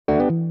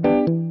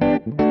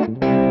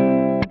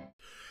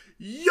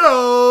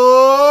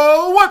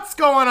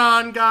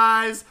on,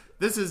 guys?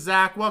 This is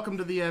Zach. Welcome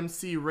to the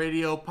MC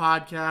Radio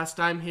Podcast.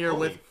 I'm here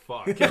with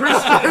Christian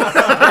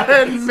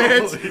and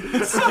Mitch.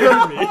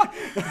 Scared me.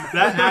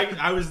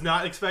 I was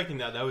not expecting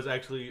that. That was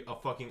actually a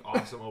fucking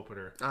awesome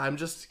opener. I'm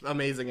just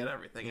amazing at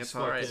everything. It's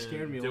all right.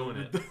 Scared me a Doing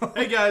little it. bit.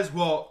 Hey guys,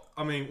 well,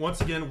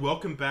 once again,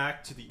 welcome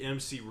back to the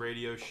MC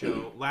Radio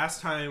Show.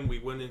 Last time we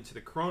went into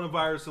the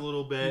coronavirus a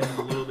little bit and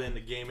a little bit into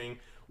gaming.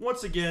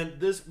 Once again,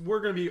 we're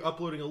going to be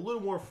uploading a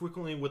little more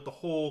frequently with the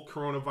whole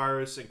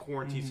coronavirus and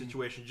quarantine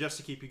situation, just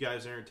to keep you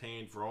guys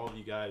entertained for all of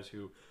you guys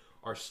who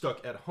are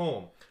stuck at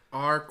home.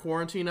 Our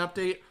quarantine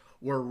update,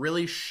 we're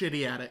really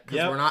shitty at it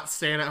because we're not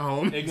staying at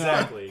home.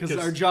 Exactly. Because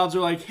our jobs are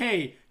like,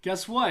 hey,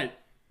 guess what?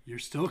 You're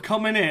still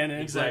coming in.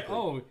 And Exactly. it's like,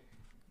 oh,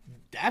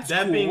 that's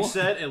that cool. being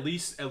said, at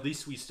least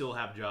we still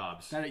have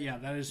jobs. That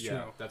is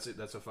true. That's it.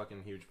 That's a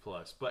fucking huge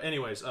plus. But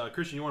anyways,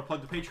 Christian, you want to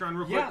plug the Patreon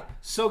real quick? Yeah.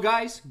 So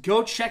guys,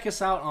 go check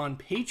us out on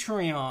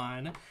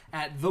Patreon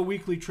at The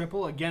Weekly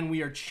Triple. Again,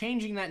 we are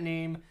changing that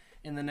name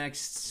in the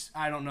next,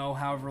 I don't know,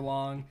 however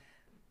long.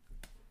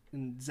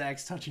 And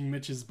Zach's touching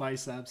Mitch's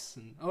biceps.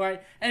 And all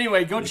right.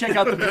 Anyway, go check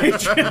out the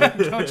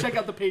Patreon. Go check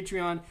out the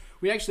Patreon.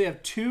 We actually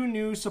have 2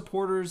 new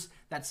supporters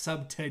that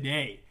sub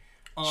today.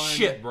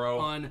 Shit, bro.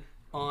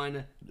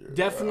 On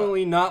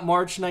definitely not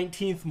March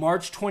 19th,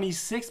 March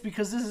 26th,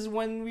 because this is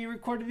when we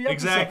recorded the episode.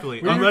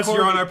 Exactly. We Unless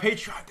you're on recorded- our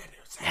Patreon, then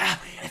it's Yeah,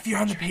 if you're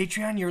on the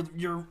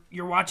Patreon,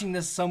 you're watching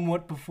this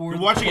somewhat before.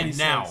 You're watching it 26th.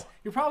 now.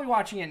 You're probably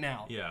watching it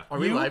now. Yeah. Are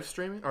we live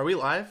streaming? Are we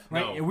live?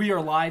 Right. No. We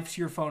are live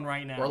to your phone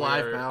right now. We're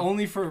live now.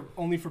 Only for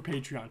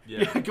Patreon.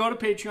 Yeah. Go to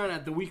Patreon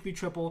at The Weekly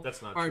Triple.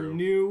 That's not our true.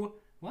 new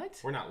what?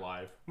 We're not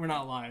live. We're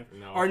not live.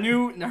 No. Our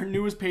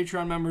newest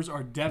Patreon members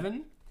are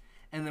Devin,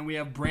 and then we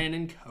have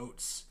Brandon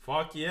Coates.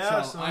 Fuck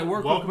yeah. So son. I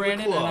work Welcome with to the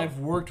Brandon, and club. I've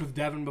worked with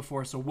Devin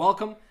before. So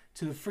welcome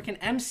to the freaking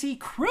MC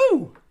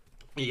crew.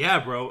 Yeah,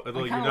 bro.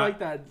 Although I kind of like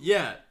that.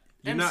 Yeah.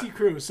 You're MC not,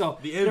 crew. So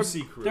The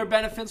MC crew. Their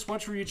benefits,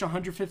 once we reach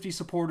 150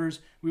 supporters,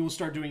 we will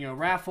start doing a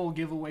raffle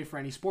giveaway for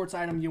any sports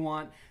item you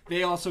want.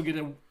 They also get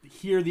to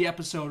hear the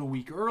episode a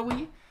week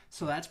early.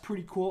 So that's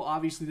pretty cool.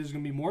 Obviously, there's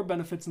going to be more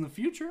benefits in the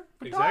future.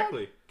 But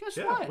Exactly. Guess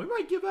yeah, what? we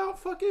might give out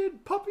fucking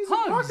puppies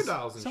Hugs. and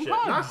crocodiles and Some shit.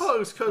 hugs. Not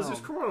hugs, because Oh. there's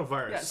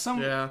coronavirus. Yeah,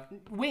 some Yeah.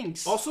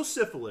 winks. Also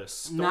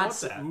syphilis. Don't not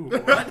want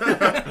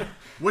that. Ooh, what?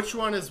 Which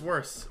one is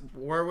worse?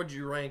 Where would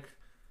you rank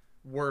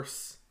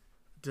worse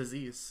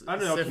disease? I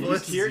don't know.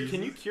 Syphilis?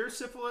 Can you cure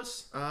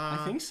syphilis?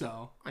 I think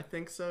so. I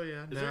think so,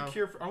 yeah. Is there a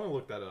cure for... I want to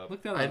look that up.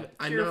 Look that up.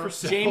 I Cure know.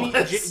 for Jamie,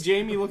 syphilis.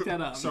 Jamie, look that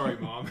up. Sorry,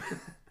 Mom.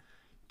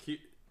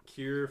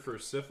 Cure for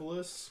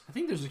syphilis? I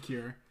think there's a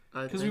cure.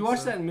 I Because we think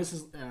watched so.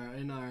 that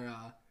in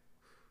our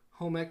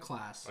home ec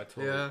class. I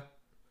told Yeah.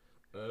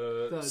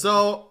 The-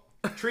 So,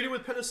 treated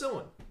with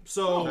penicillin.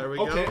 So, there we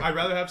okay, go. I'd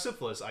rather have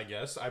syphilis, I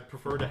guess. I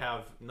prefer to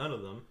have none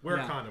of them. Wear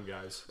Yeah. a condom,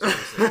 guys.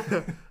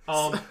 Seriously.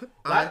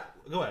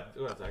 Go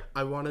ahead, Zach.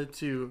 I wanted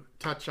to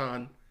touch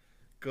on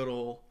good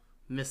old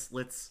Miss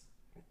Litz.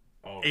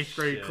 Oh, 8th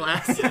grade shit.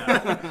 class.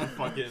 Yeah.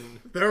 Fucking...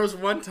 There was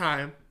one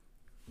time,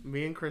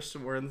 me and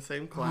Christian were in the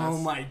same class. Oh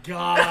my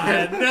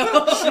god.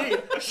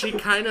 No. She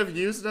kind of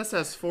used us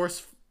as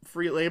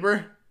force-free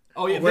labor.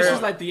 Oh yeah, Where- this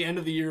is like the end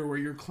of the year where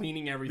you're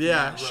cleaning everything.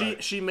 Yeah,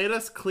 out. she made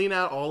us clean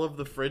out all of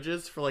the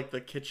fridges for like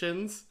the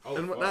kitchens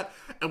and whatnot,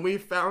 and we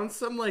found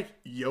some like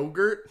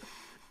yogurt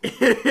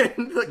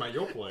in My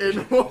yoke leg. in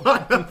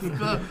one of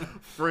the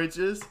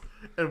fridges,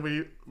 and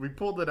we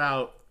pulled it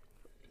out,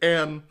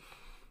 and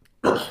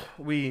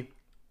we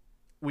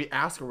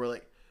asked her, we're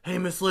like, "Hey,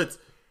 Miss Litz,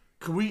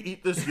 could we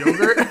eat this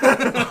yogurt?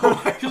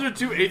 Because we're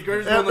 2 8th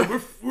graders, and we're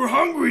like, we're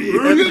hungry.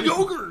 We're gonna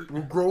yogurt.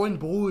 We're growing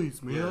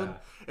boys, man." Yeah.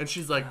 And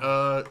she's like,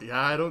 yeah,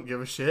 I don't give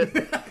a shit."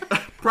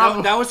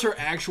 Probably, That was her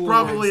actual.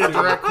 probably a words,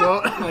 too. direct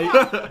quote.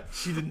 Like,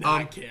 she did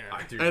not care.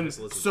 Dude, And this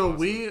list is so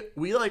awesome.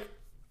 we like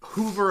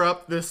hoover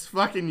up this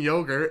fucking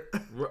yogurt,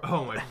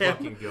 Oh my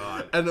fucking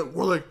god. and then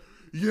we're like,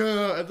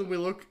 yeah, and then we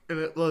look, and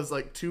it was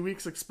like 2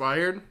 weeks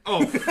expired,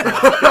 Oh,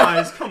 fuck,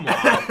 guys, come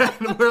on.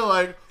 and we're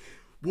like,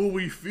 well,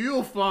 we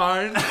feel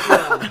fine,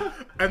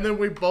 and then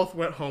we both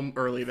went home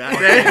early that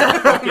day.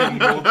 Fucking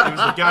mold, it was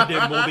a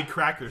goddamn moldy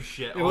cracker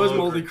shit. It was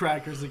moldy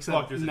crackers,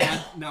 except there's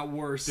not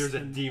worse. There's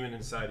a demon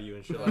inside of you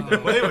and shit like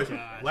that. But anyways,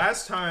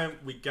 last time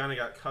we kind of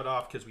got cut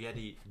off because we had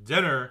to eat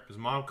dinner because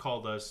Mom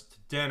called us to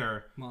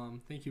dinner.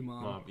 Mom, thank you,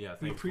 Mom. Mom, yeah,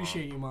 we thanks,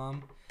 appreciate you,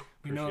 Mom.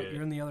 We know Appreciate it.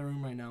 you're in the other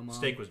room right now, Mom.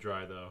 Steak was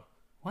dry though.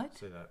 What?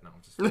 Say that. No,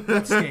 I'm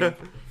just Steak.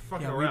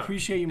 fucking Yeah, around. we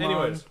appreciate you, Mom.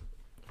 Anyways,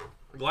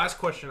 the last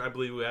question I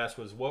believe we asked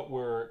was what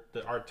were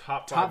our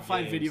top Top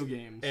 5 games? video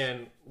games.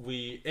 And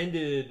we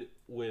ended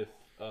with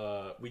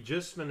we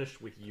just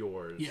finished with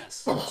yours.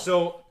 Yes.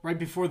 So Right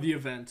before the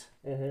event.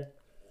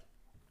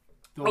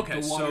 The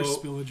water so-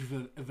 spillage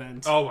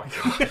event. oh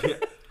my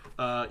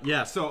god.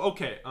 Yeah. So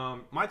okay.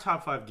 My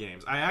top 5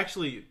 games. I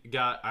actually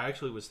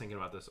was thinking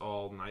about this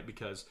all night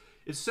because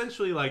it's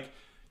essentially like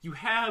you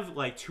have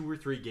like 2 or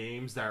 3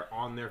 games that are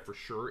on there for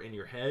sure in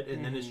your head,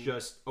 and then it's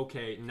just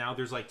okay. Now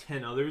there's like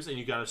 10 others, and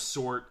you got to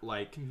sort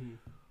like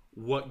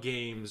what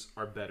games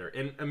are better.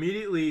 And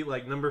immediately,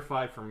 like, number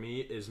 5 for me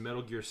is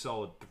Metal Gear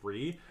Solid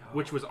 3,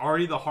 which was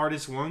already the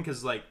hardest one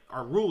because, like,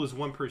 our rule is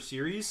 1 per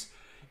series.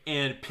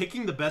 And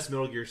picking the best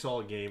Metal Gear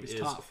Solid game is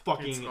tough. It's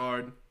fucking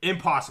hard.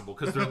 impossible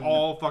because they're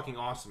all fucking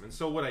awesome. And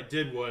so what I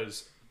did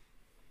was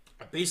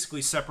I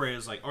basically separated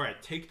as like, all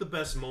right, take the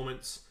best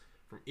moments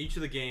from each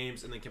of the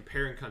games and then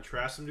compare and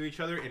contrast them to each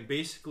other. And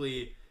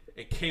basically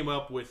it came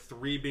up with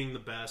 3 being the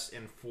best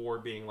and 4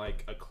 being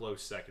like a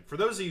close second. For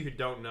those of you who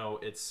don't know,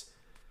 it's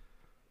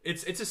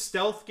a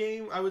stealth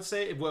game, I would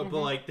say. But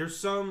like, there's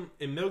some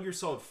in Metal Gear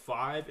Solid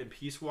 5 and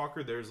Peace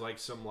Walker. There's like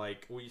some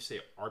like, what do you say,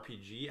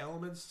 RPG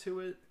elements to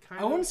it.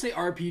 Kind I wouldn't say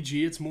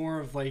RPG. It's more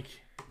of like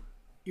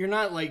you're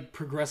not like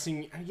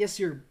progressing. I guess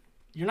you're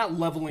not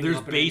leveling. There's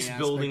up in base any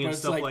building aspect, and but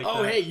stuff it's like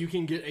oh, that. hey, you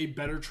can get a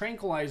better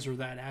tranquilizer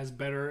that has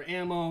better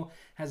ammo,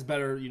 has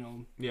better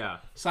Yeah.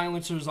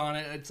 silencers on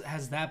it. It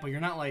has that, but you're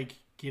not like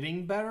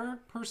getting better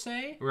per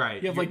se.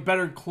 Right. You have like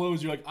better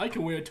clothes. You're like, I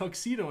can wear a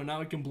tuxedo and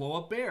now I can blow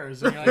up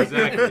bears. And you're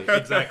like,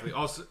 Exactly.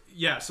 Also,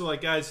 yeah. So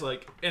like, guys,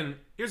 like, and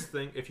here's the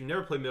thing: if you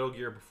never played Metal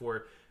Gear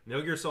before,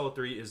 Metal Gear Solid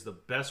 3 is the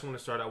best one to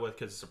start out with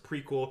because it's a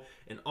prequel,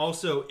 and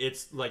also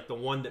it's like the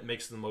one that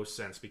makes the most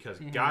sense because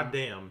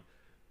goddamn,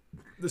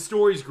 the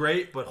story's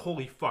great, but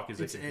holy fuck, is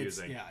it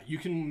confusing? yeah, you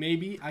can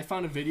maybe. I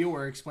found a video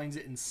where it explains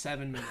it in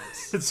 7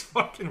 minutes. It's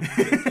fucking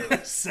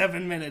ridiculous.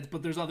 7 minutes,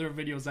 but there's other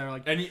videos that are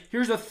like, And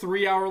here's a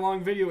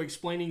 3-hour-long video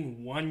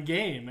explaining one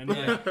game, and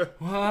you're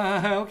like,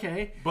 well,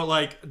 okay. But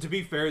like, to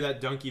be fair, that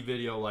donkey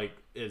video like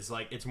is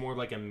like it's more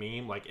like a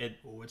meme. Like it,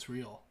 Oh, it's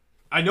real.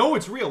 I know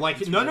it's real.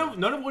 Like none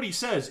of what he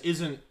says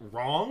isn't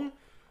wrong.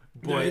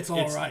 But No, it's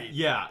all right.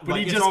 Yeah, But like,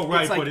 he it's just, all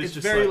right. it's like, but it's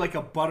just very like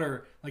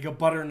like a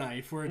butter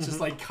knife, where it's just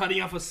like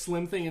cutting off a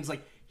slim thing, and it's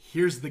like,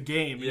 here's the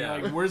game. And Yeah.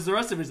 you're like, where's the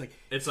rest of it?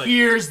 It's like,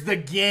 here's the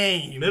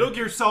game. Metal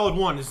Gear Solid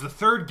 1 is the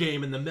 3rd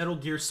game in the Metal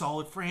Gear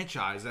Solid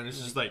franchise, and it's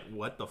just like,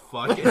 what the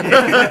fuck? It's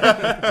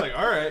like,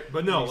 all right,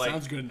 but no, like,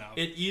 Sounds good now.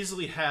 it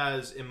easily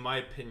has, in my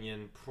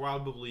opinion,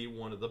 probably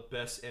one of the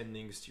best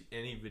endings to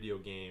any video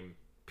game.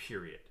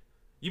 Period.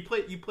 You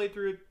played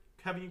through it,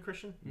 haven't you,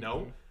 Christian?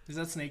 No. Is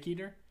that Snake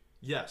Eater?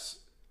 Yes.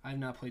 I've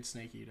not played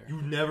Snake Eater.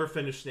 You never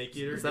finished Snake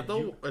Eater. Is that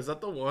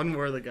the one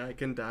where the guy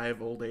can die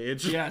of old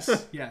age?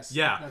 Yes, yes.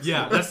 Yeah, That's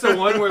yeah. the- That's the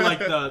one where like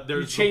You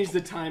there's change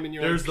the time in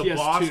your there's like, the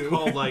boss PS2.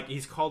 called like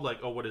he's called like,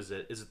 oh, what is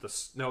it? Is it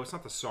no? It's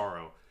not the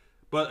Sorrow,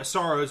 but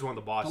Sorrow is one of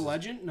the bosses. The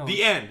Legend? No,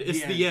 the end.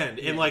 It's the end.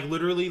 Yeah. And like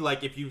literally,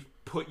 like if you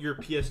put your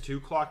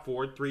PS2 clock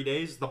forward 3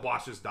 days, the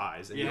boss just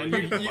dies. And Yeah, you're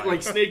and like,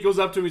 like Snake goes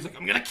up to him, he's like,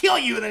 I'm gonna kill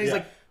you, and then he's Yeah.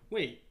 like,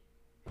 wait,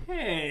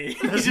 hey,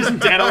 he's just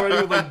dead already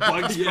with like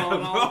bugs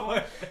crawling off.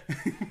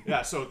 bro.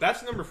 Yeah, so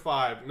that's number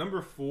 5.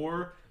 Number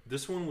 4,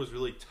 this one was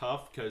really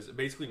tough because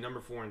basically number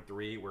 4 and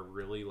 3 were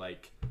really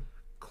like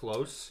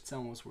close It's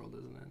Elmo's World,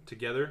 isn't it?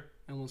 together.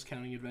 Elmo's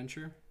Counting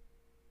Adventure.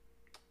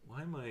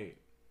 Why am I?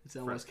 It's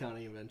Elmo's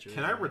Counting Adventure.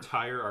 Can I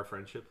retire our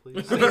friendship,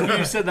 please?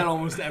 You said that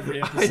almost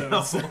every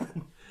episode. So.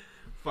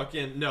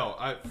 Fucking no.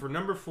 For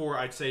number 4,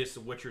 I'd say it's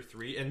The Witcher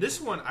 3, and this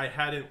one I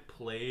hadn't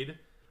played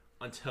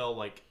until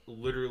like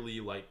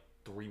literally like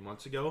 3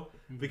 months ago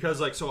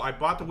because like so I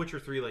bought The Witcher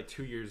 3 like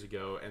 2 years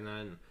ago, and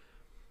then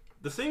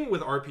the thing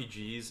with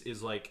RPGs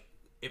is like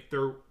if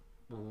they're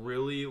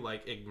really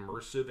like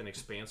immersive and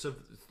expansive,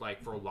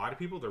 like for a lot of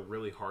people they're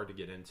really hard to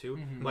get into.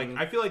 Like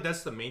I feel like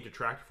that's the main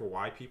detractor for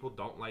why people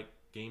don't like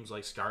games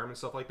like Skyrim and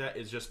stuff like that,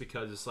 is just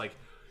because it's like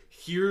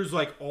here's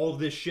like all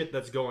this shit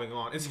that's going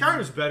on, and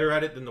Skyrim's better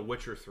at it than The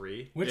Witcher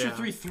 3. Witcher Yeah.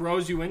 3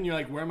 throws you in. You're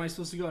like, where am I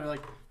supposed to go? And you're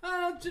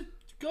like, just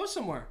go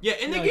somewhere. Yeah,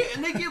 and You're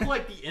they give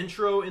like the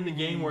intro in the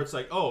game where it's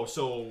like, oh,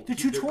 so the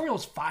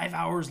tutorial's 5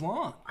 hours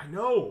long. I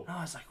know.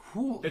 I was like,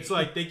 holy. It's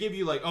like they give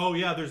you like, oh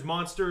yeah, there's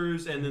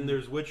monsters, and then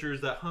there's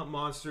witchers that hunt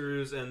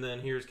monsters, and then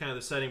here's kind of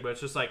the setting, but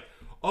it's just like,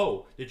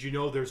 oh, did you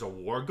know there's a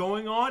war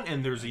going on,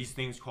 and there's these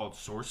things called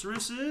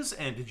sorceresses,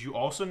 and did you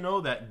also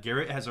know that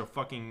Garrett has a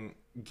fucking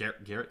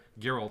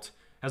Geralt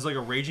has like a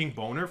raging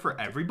boner for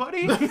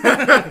everybody?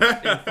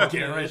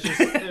 Garrett.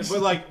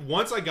 But like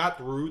once I got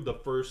through the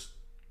first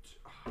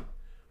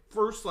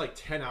like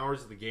 10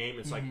 hours of the game,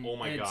 it's like, oh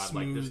my It god,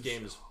 like this smooths.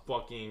 game is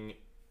fucking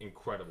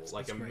incredible.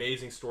 Like great.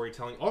 amazing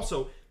storytelling.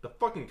 Also, the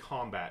fucking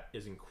combat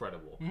is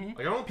incredible. Like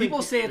I don't think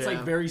People say it's Yeah.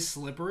 like very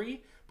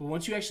slippery, but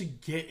once you actually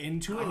get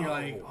into it, and you're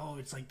like, oh,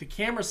 it's like the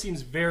camera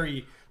seems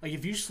very like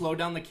if you slow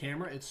down the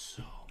camera, it's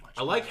so much.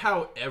 I like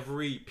how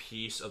every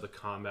piece of the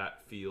combat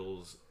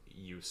feels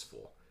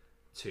useful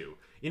too.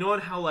 You know,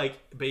 and how like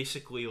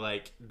basically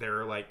like there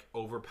are like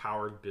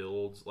overpowered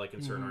builds like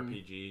in certain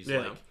RPGs. Yeah.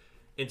 Like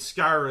in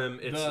Skyrim,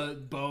 it's the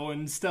bow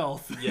and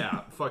stealth.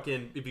 yeah,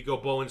 fucking if you go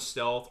bow and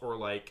stealth or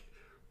like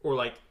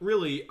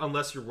really,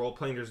 unless you're role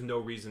playing, there's no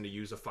reason to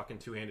use a fucking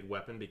two-handed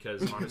weapon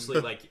because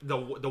honestly, like the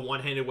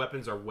one-handed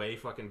weapons are way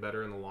fucking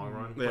better in the long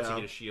run once you Yeah.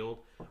 get a shield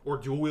or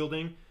dual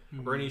wielding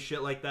or any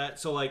shit like that.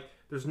 So like,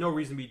 there's no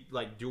reason to be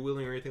like dual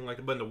wielding or anything like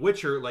that. But in The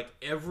Witcher, like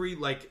every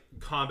like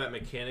combat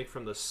mechanic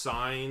from the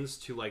signs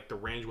to like the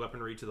range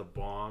weaponry to the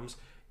bombs,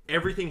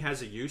 everything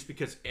has a use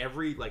because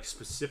every like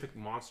specific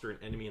monster and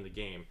enemy in the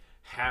game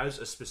has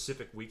a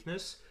specific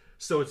weakness.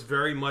 So it's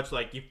very much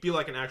like you feel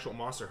like an actual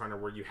Monster Hunter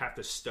where you have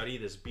to study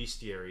this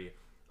bestiary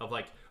of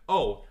like,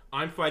 oh,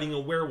 I'm fighting a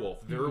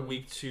werewolf. They're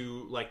weak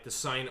to like the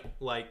sign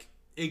like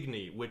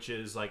Igni, which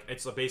is like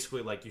it's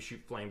basically like you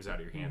shoot flames out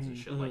of your hands and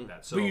shit like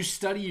that. So But you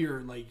study your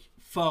like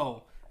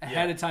foe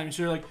ahead of time,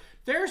 so you're like,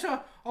 there's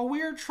a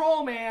weird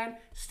troll man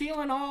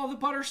stealing all the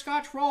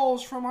butterscotch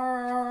rolls from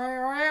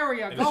our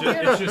area. and Go it's,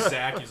 get just, him. it's just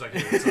Zach. He's like,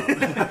 hey,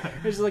 what's up?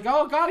 It's like,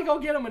 oh, gotta go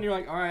get him, and you're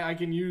like, all right, I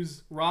can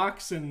use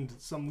rocks and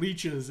some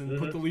leeches and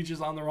put the leeches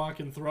on the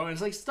rock and throw it.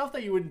 It's like stuff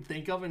that you wouldn't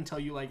think of until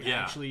you like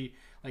actually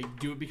like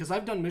do it. Because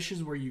I've done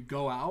missions where you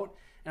go out.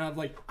 And I'm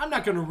like, I'm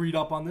not going to read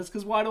up on this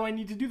because why do I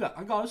need to do that?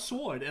 I got a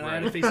sword. And I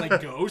had to face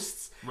like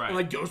ghosts. Right. And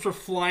like ghosts were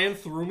flying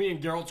through me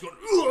and Geralt's going,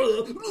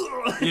 ugh,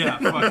 ugh. Yeah,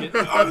 fuck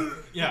it.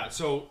 Yeah,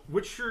 so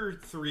Witcher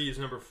 3 is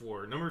number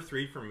 4. Number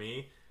 3 for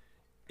me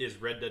is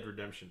Red Dead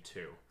Redemption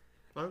 2.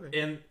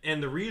 Okay.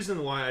 And the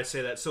reason why I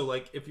say that, so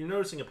like if you're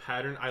noticing a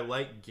pattern, I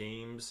like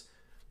games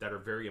that are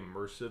very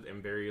immersive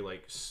and very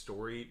like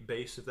story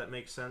based, if that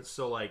makes sense.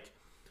 So like,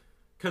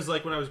 because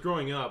like when I was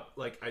growing up,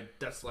 like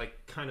that's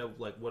like kind of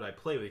like what I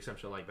play with the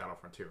exception of like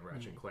Battlefront 2 and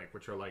Ratchet and Clank,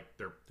 which are like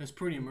That's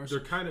pretty immersive. they're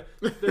kind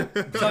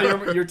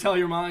of Tell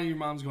your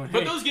mom's going,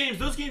 hey. But those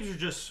games are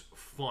just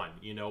fun,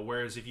 you know.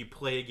 Whereas if you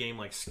play a game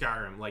like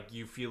Skyrim, like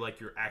you feel like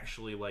you're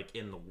actually like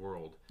in the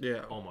world,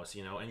 almost,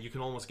 you know, and you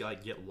can almost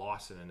get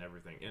lost in it and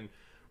everything. And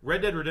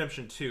Red Dead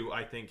Redemption 2,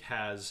 I think,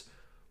 has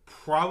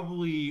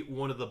probably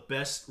one of the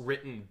best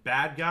written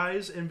bad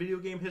guys in video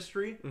game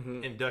history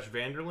in Dutch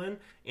Vanderlyn,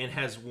 and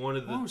has one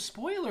of the Oh,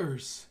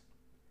 spoilers.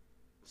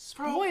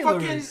 Bro,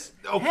 Spoilers.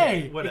 fucking-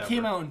 okay, hey, whatever. it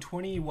came out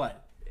in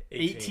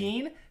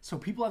 18? So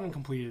people haven't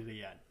completed it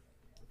yet.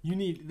 You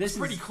need this. It's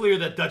pretty is clear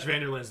that Dutch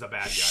Vanderlyn's the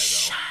bad guy, though.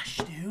 Shush,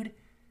 dude.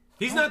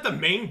 He's not the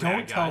main don't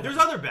bad tell guy. There's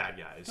them. other bad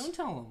guys. Don't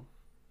tell them.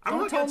 I'm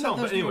not gonna tell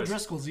him. that But there's no anyways,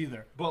 Driscolls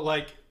either. but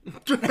like,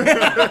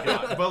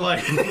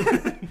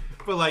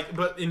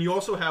 and you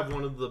also have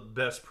one of the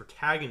best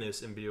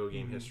protagonists in video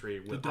game history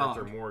with dog.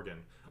 Arthur Morgan.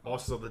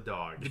 Also the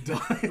dog.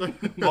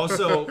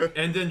 Also,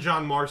 and then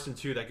John Marston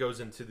too. That goes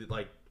into the,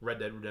 like Red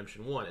Dead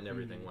Redemption 1 and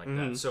everything like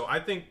that. So I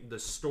think the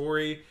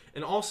story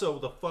and also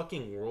the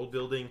fucking world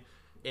building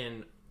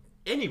in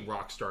any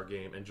Rockstar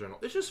game in general,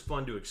 it's just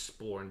fun to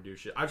explore and do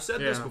shit. I've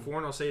said this before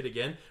and I'll say it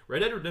again. Red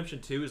Dead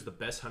Redemption 2 is the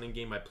best hunting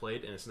game I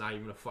played, and it's not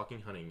even a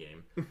fucking hunting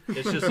game.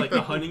 It's just like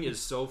the hunting is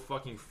so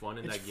fucking fun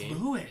in that game.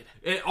 Fluid.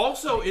 And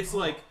also, it's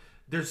like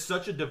there's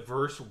such a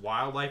diverse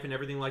wildlife and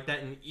everything like that,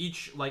 and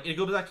each like it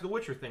goes back to the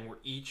Witcher thing where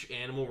each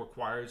animal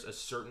requires a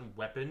certain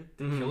weapon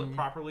to kill it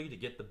properly to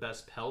get the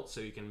best pelt, so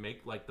you can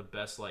make like the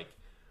best like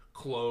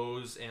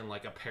clothes and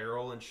like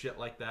apparel and shit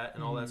like that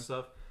and all that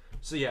stuff.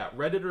 So yeah,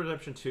 Red Dead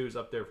Redemption 2 is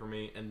up there for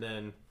me, and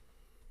then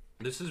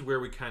this is where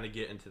we kind of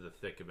get into the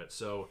thick of it.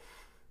 So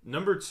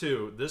number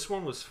 2, this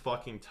one was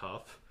fucking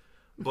tough,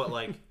 but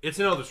like it's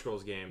an Elder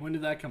Scrolls game. When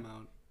did that come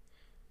out?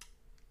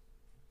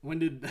 When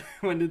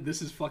did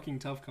This Is Fucking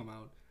Tough come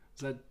out?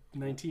 Was that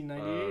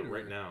 1998?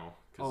 Right now,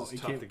 because it's it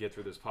tough came- to get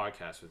through this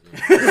podcast with me.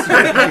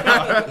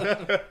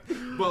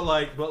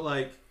 but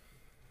like,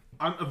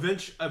 I'm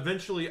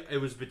eventually it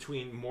was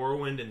between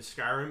Morrowind and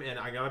Skyrim, and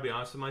I gotta be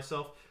honest with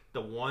myself,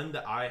 the one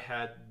that I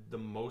had the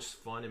most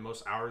fun and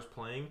most hours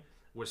playing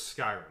was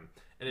Skyrim,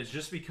 and it's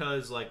just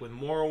because like with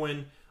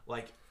Morrowind,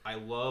 like I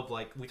love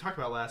like we talked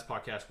about last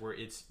podcast where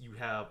it's you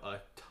have a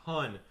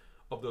ton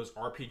of those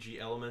RPG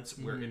elements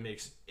where it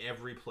makes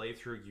every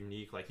playthrough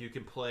unique. Like you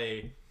can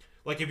play,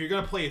 like if you're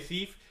gonna play a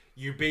thief,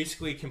 you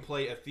basically can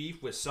play a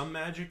thief with some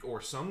magic or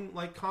some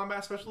like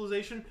combat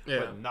specialization,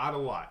 but not a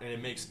lot, and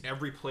it makes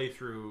every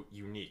playthrough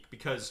unique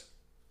because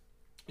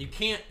you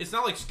can't. It's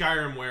not like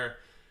Skyrim where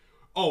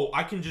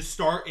I can just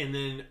start and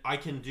then I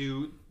can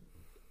do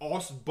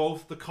also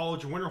both the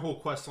College of Winterhold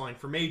quest line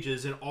for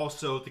mages and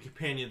also the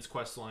Companions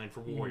quest line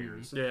for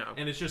warriors. Yeah.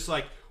 And it's just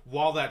like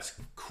while that's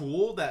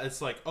cool, that it's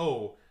like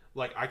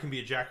like I can be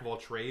a jack of all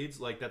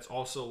trades. Like that's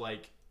also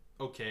like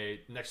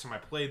okay. Next time I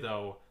play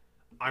though,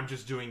 I'm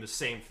just doing the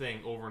same thing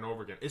over and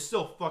over again. It's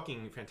still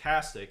fucking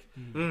fantastic.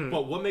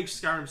 But what makes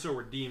Skyrim so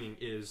redeeming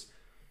is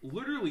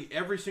literally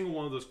every single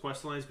one of those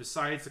quest lines,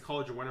 besides the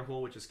College of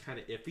Winterhold, which is kind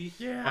of iffy,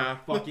 are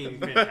fucking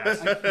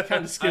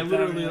fantastic. I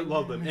literally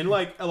love them, and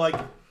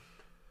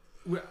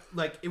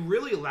like it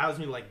really allows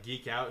me to like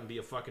geek out and be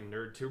a fucking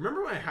nerd too.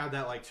 Remember when I had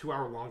that like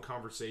 2-hour long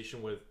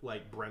conversation with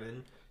like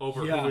Brennan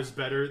over who was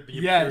better, the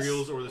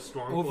Imperials or the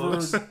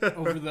Stormcloaks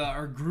over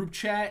our group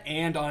chat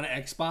and on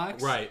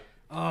Xbox, right?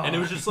 And it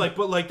was just like,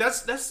 but like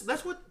that's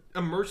what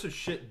immersive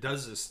shit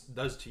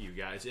does to you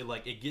guys.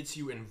 It gets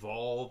you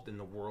involved in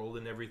the world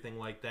and everything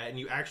like that, and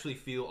you actually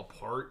feel a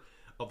part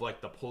of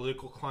like the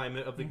political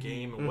climate of the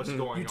game and what's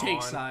going on. You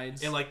take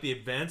sides and like the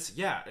events,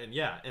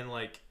 and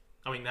like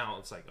I mean now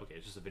it's like okay,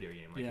 it's just a video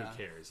game. Like who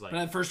cares? Like,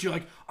 but at first you're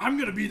like, I'm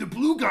gonna be the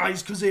blue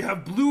guys because they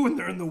have blue and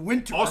they're in the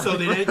winter. Also,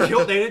 they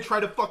didn't try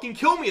to fucking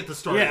kill me at the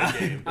start of the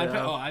game.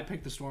 I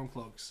picked the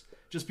Stormcloaks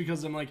just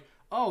because I'm like,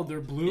 oh,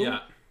 they're blue. Yeah.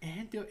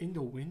 And they're in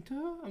the winter?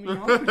 I mean,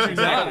 how could you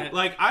Exactly. not?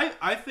 Like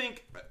I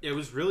think it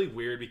was really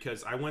weird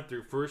because I went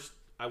through first.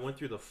 I went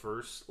through the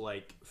first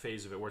like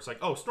phase of it where it's like,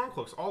 oh,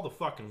 Stormcloak's all the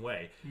fucking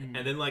way,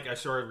 and then like I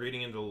started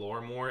reading into the lore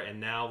more,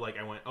 and now like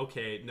I went,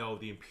 okay, no,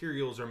 the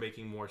Imperials are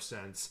making more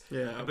sense.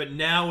 Yeah. But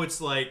now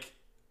it's like,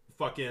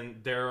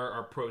 fucking, there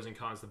are pros and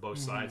cons to both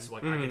sides. So,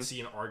 like I can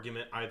see an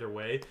argument either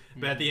way,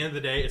 but at the end of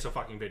the day, it's a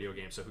fucking video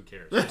game, so who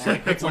cares? It's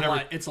like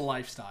It's a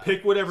lifestyle.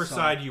 pick whatever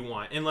side you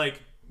want, and like,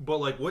 but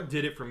like what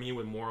did it for me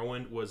with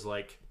Morrowind was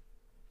like,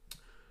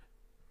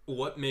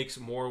 what makes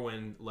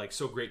Morrowind like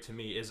so great to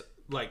me is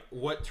like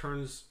what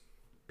turns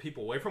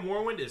people away from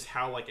Morrowind is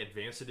how like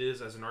advanced it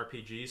is as an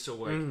RPG. So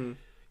like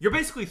you're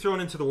basically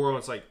thrown into the world. And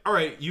it's like, all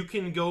right, you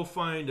can go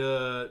find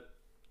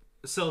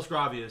Celes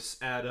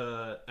Gravius at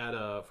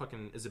a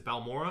fucking, is it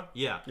Balmora?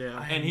 Yeah.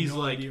 Yeah. And he's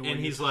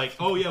like,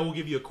 oh yeah, we'll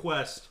give you a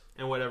quest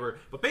and whatever.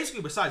 But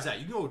basically, besides that,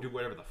 you can go do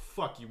whatever the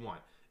fuck you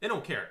want. They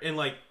don't care. And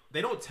like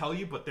they don't tell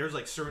you, but there's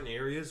like certain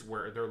areas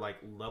where they're like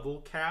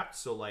level capped.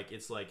 So like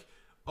it's like,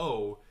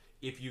 oh,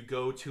 if you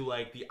go to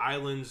like the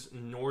islands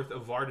north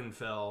of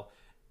Vardenfell,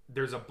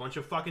 there's a bunch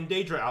of fucking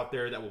Daedra out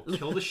there that will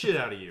kill the shit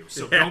out of you.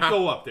 So don't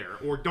go up there.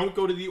 Or don't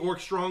go to the Orc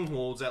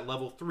strongholds at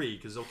level 3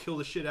 because they'll kill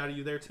the shit out of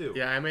you there too.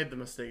 Yeah, I made the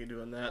mistake of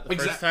doing that the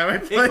first time I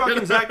played it.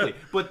 Exactly.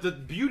 But the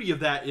beauty of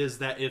that is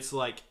that it's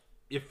like,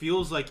 it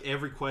feels like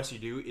every quest you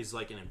do is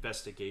like an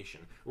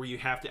investigation where you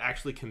have to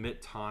actually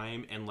commit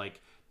time and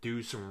like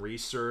do some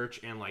research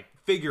and like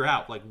figure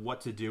out like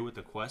what to do with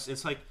the quest.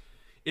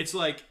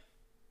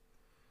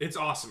 It's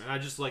awesome. And I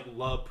just like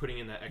love putting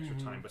in that extra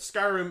time. But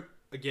Skyrim,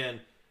 again,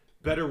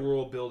 better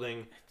world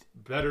building,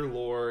 better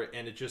lore,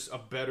 and it's just a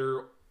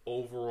better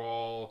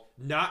overall,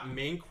 not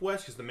main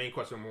quest, because the main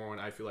quest of Morrowind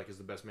I feel like is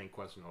the best main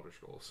quest in Elder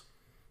Scrolls.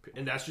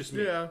 And that's just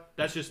me. Yeah.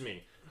 That's just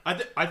me.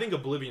 I think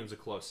Oblivion's a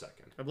close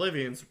second.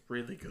 Oblivion's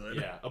really good.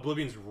 Yeah,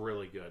 Oblivion's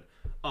really good.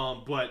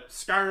 But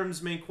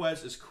Skyrim's main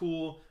quest is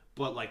cool,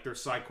 but like their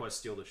side quests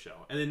steal the show.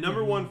 And then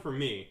number one for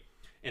me,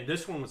 and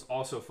this one was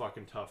also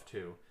fucking tough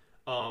too.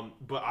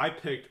 But I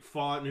picked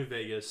Fallout New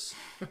Vegas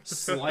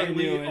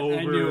slightly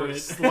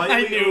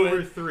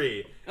over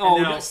 3.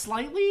 Oh, now,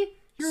 slightly?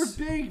 You're a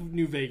big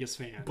New Vegas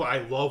fan. But I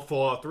love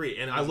Fallout 3,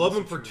 and I love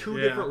them for two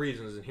different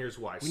reasons, and here's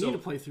why. We need to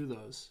play through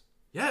those.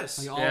 Yes.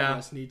 Like, all of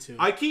us need to.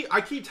 I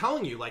keep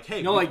telling you, like,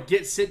 hey. No, like,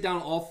 sit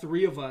down, all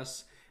three of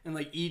us, and,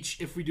 like,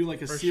 if we do,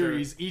 like, a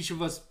series, each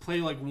of us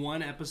play, like,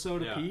 one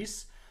episode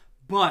apiece,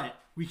 but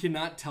we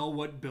cannot tell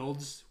what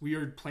builds we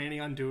are planning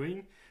on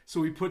doing. So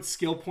we put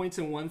skill points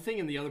in one thing,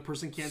 and the other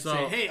person can't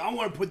say, hey, I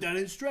want to put that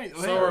in strength.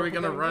 So are we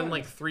going to run,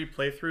 like, 3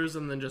 playthroughs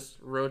and then just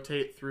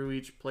rotate through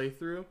each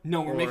playthrough?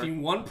 No, we're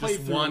making one playthrough.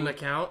 Just one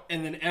account?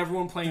 And then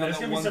everyone playing on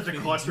that one. It's going to be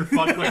such a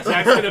clusterfuck. Like,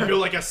 Zach's going to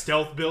build, like, a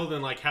stealth build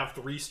and, like, have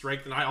 3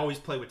 strength. And I always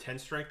play with 10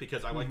 strength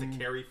because I like to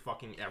carry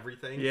fucking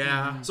everything.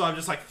 Yeah. So I'm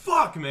just like,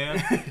 fuck,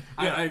 man.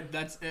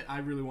 That's it. I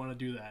really want to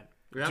do that.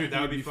 Yeah, dude,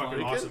 that would be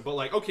fucking awesome. But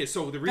like, okay,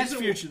 so the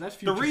reason that's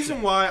future the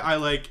reason why I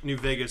like New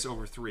Vegas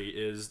over 3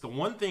 is the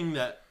one thing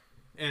that,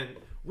 and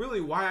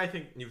really why I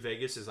think New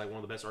Vegas is like one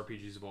of the best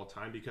RPGs of all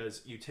time,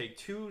 because you take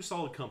 2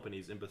 solid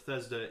companies in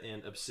Bethesda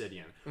and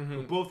Obsidian,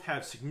 who both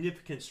have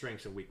significant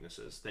strengths and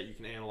weaknesses that you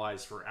can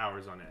analyze for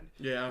hours on end.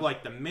 Yeah.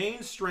 Like the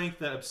main strength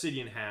that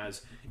Obsidian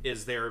has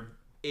is they're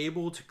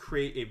able to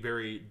create a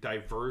very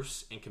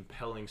diverse and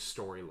compelling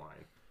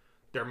storyline.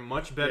 They're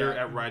much better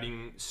at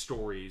writing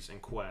stories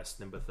and quests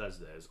than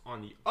Bethesda is.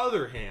 On the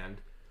other hand,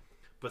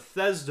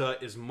 Bethesda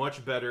is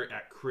much better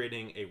at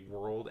creating a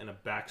world and a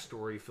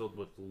backstory filled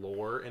with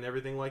lore and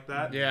everything like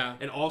that. Yeah.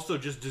 And also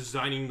just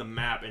designing the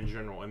map in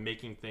general and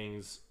making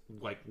things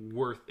like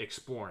worth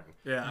exploring.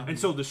 Yeah. And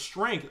so the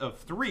strength of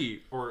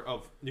 3, or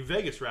of New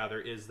Vegas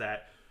rather, is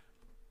that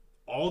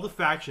all the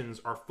factions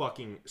are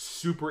fucking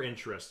super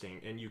interesting,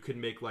 and you could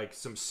make like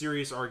some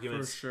serious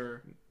arguments. For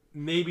sure.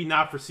 Maybe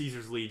not for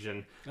Caesar's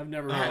Legion. I've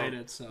never played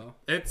it, so.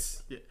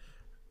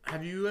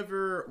 Have you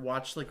ever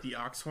watched like the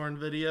Oxhorn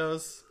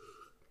videos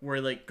where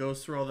it like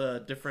goes through all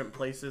the different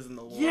places in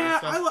the lore? Yeah, and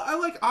stuff? I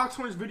like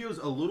Oxhorn's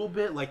videos a little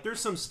bit. Like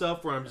there's some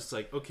stuff where I'm just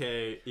like,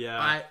 okay,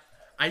 yeah.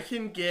 I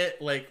can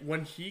get like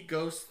when he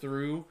goes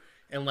through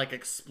and like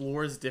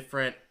explores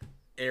different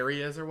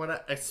areas or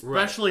whatever,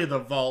 especially the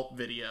vault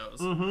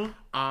videos.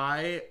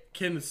 I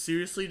can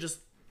seriously just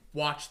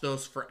watch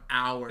those for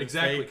hours.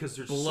 Exactly, because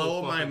they're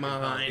blow so my fucking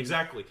mind. compelling.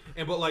 Exactly.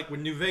 And but like with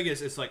New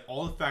Vegas, it's like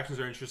all the factions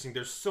are interesting.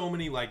 There's so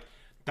many like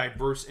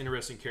diverse,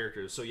 interesting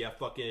characters. So you have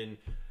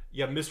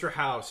Mr.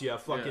 House, you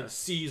have fucking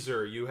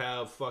Caesar, you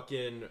have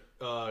fucking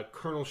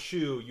Colonel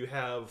Shu, you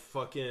have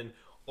fucking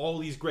all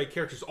these great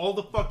characters. All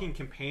the fucking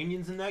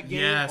companions in that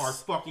game are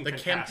fucking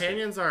fantastic.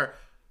 Companions are.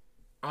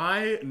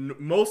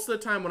 Most of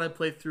the time when I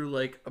play through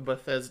like a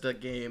Bethesda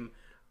game,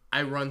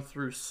 I run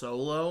through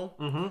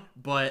solo.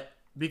 But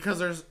because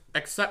there's,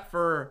 except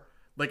for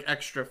like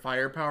extra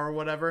firepower or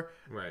whatever,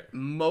 right?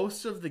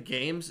 Most of the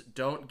games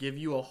don't give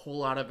you a whole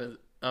lot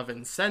of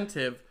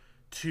incentive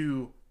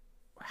to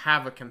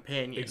have a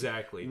companion.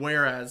 Exactly.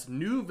 Whereas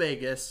New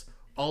Vegas,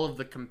 all of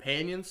the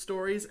companion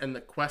stories and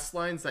the quest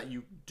lines that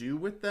you do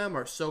with them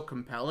are so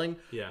compelling.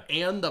 Yeah.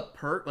 And the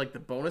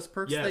bonus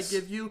perks they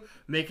give you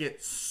make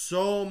it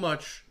so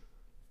much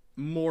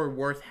more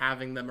worth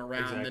having them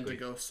around than Exactly. to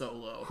go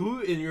solo. Who,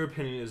 in your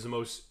opinion, is the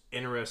most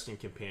interesting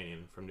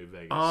companion from New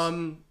Vegas?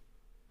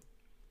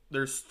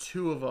 There's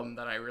two of them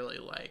that I really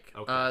like.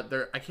 Okay.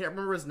 I can't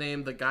remember his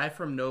name. The guy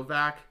from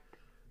Novak,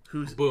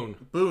 who's Boone.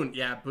 Boone.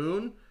 Yeah,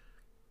 Boone.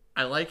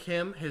 I like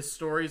him. His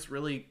story's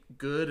really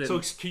good. And So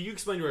can you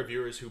explain to our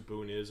viewers who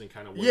Boone is and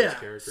kind of what yeah, his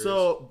character is?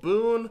 so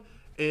Boone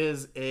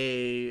is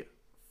a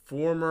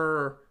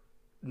former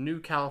New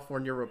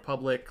California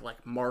Republic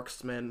like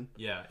marksman.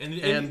 Yeah, and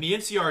And- the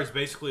NCR is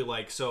basically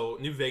like, so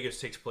New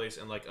Vegas takes place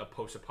in like a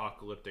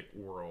post-apocalyptic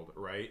world,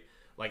 right?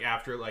 Like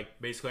after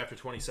basically after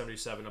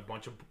 2077, a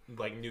bunch of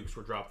like nukes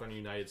were dropped on the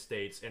United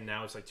States, and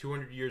now it's like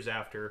 200 years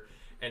after,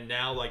 and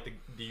now like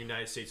the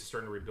United States is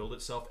starting to rebuild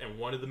itself, and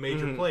one of the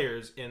major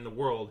players in the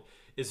world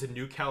is the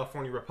New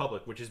California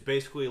Republic, which is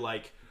basically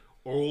like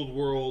old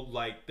world,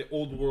 like the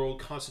old world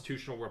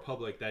constitutional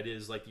republic that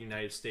is like the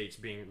United States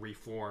being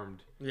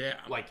reformed, Yeah.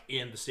 like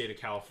in the state of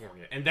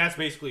California, and that's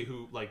basically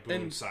who like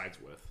Boone And- sides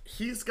with.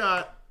 He's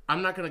got.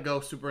 I'm not gonna go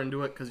super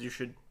into it because you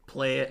should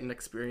play it and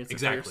experience it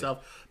Exactly. for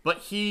yourself. But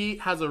he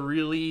has a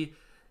really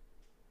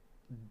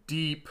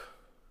deep.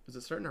 Is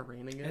it starting to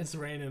rain again? It's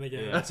raining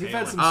again. Yeah, it's We've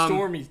had hailing. some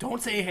stormies.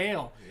 Don't say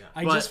hail.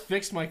 I But- just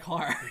fixed my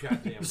car.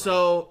 Goddamn right.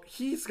 So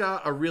he's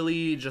got a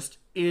really just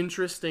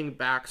interesting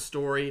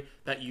backstory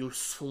that you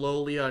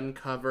slowly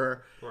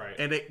uncover, Right.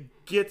 and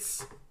it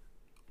gets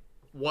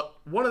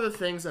one of the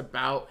things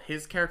about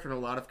his character and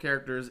a lot of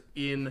characters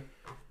in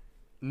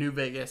New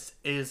Vegas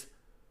is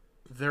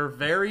they're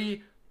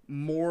very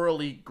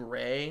morally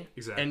gray.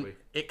 Exactly. And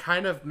it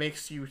kind of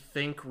makes you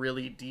think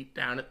really deep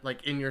down,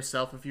 like in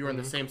yourself. If you were in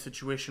the same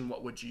situation,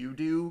 what would you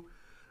do?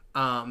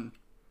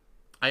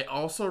 I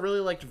also really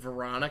liked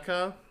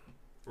Veronica.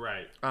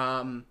 Right.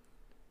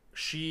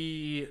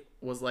 She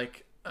was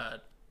like a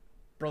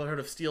Brotherhood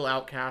of Steel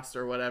outcast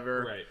or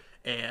whatever. Right.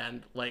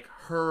 And like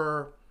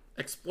her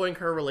exploring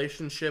her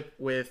relationship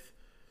with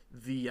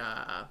the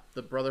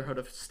Brotherhood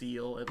of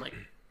Steel and like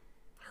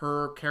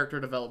her character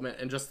development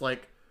and just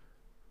like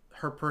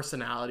her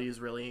personality is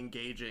really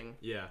engaging.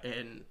 Yeah.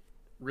 And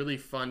really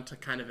fun to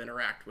kind of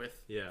interact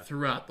with Yeah.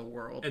 throughout the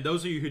world. And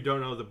those of you who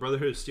don't know, the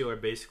Brotherhood of Steel are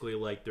basically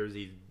like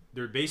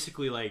they're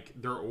basically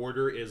like their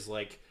order is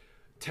like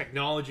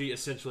technology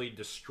essentially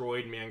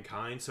destroyed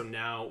mankind, so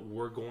now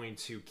we're going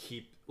to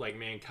keep like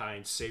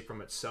mankind safe from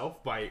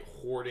itself by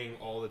hoarding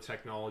all the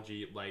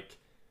technology like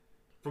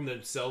from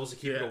themselves to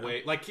keep it Yeah.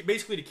 away, like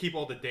basically to keep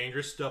all the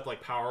dangerous stuff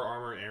like power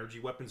armor and energy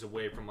weapons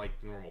away from like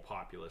the normal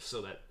populace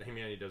so that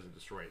humanity doesn't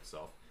destroy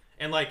itself.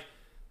 And like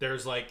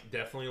there's like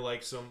definitely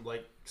like some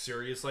like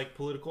serious like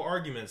political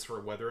arguments for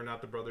whether or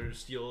not the Brotherhood of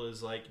Steel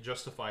is like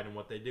justified in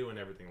what they do and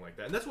everything like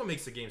that. And that's what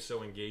makes the game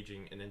so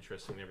engaging and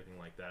interesting and everything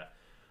like that.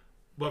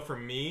 But for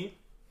me,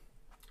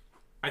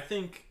 I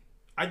think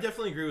I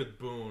definitely agree with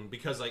Boone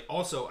because like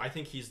also I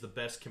think he's the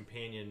best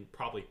companion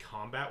probably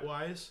combat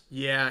wise.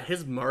 Yeah,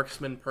 his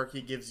marksman perk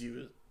he gives you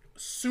is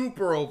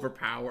super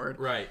overpowered.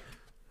 Right.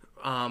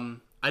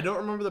 I don't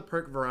remember the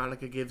perk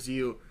Veronica gives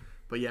you,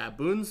 but yeah,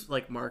 Boone's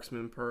like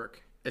marksman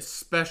perk,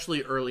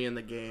 especially early in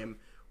the game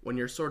when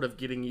you're sort of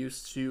getting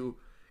used to,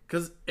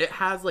 because it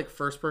has like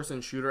first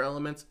person shooter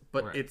elements,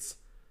 but Right. it's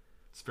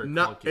It's very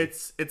not.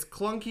 clunky. It's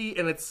clunky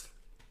and it's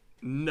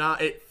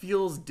not. It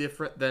feels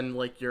different than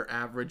like your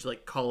average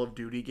like Call of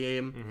Duty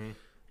game.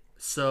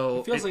 So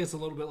It feels like it's a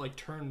little bit like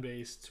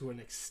turn-based to an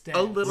extent.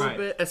 a little Right.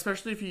 bit,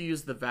 especially if you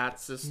use the VAT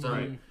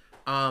system.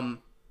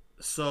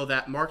 So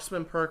that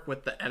marksman perk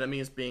with the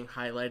enemies being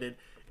highlighted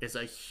is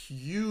a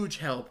huge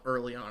help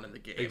early on in the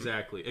game.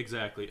 Exactly.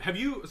 Have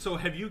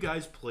you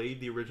guys played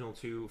the original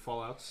two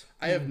Fallouts?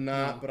 I have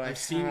not, but I've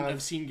seen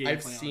gameplay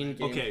I've on seen it.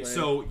 gameplay. Okay,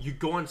 so you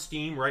go on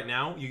Steam right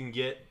now, you can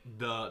get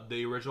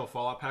the original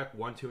Fallout pack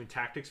 1, 2 and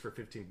Tactics for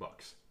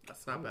 $15.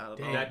 that's not bad at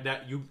damn.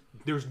 all.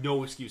 There's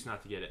no excuse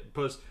not to get it.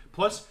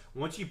 Plus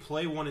once you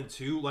play 1 and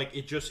 2, like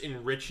it just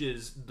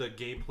enriches the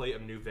gameplay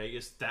of New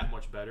Vegas that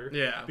much better.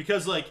 Yeah.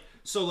 Because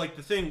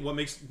what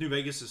makes New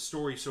Vegas'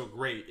 story so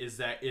great is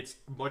that it's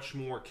much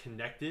more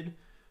connected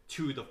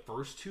to the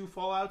first two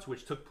Fallouts,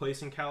 which took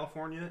place in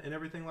California and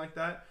everything like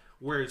that.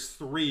 Whereas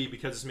 3,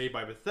 because it's made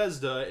by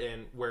Bethesda,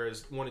 and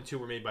whereas 1 and 2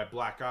 were made by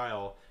Black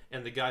Isle,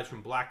 and the guys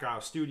from Black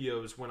Isle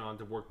Studios went on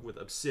to work with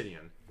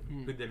Obsidian,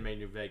 who then made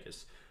New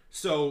Vegas.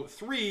 So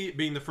 3,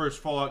 being the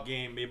first Fallout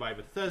game made by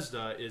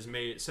Bethesda, is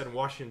set in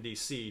Washington,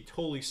 D.C.,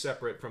 totally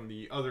separate from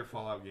the other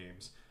Fallout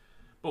games.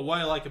 But what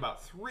I like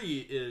about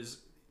 3 is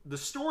the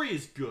story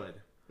is good.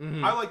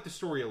 I like the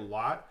story a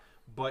lot,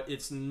 but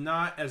it's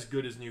not as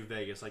good as New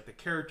Vegas. Like, the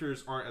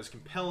characters aren't as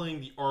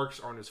compelling, the arcs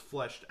aren't as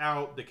fleshed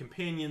out, the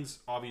companions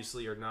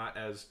obviously are not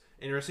as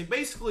interesting.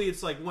 Basically,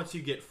 it's like once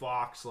you get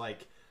Fox,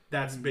 like,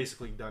 that's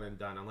basically done and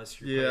done,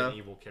 unless you're playing an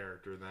evil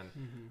character,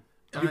 then...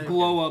 You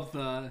blow up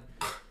the...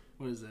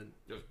 What is it?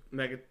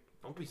 Mega.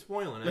 Don't be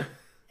spoiling it.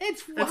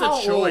 It's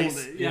a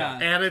choice. Yeah.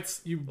 And it's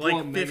You blow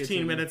like up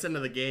 15 Megaton. minutes into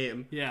the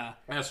game. Yeah.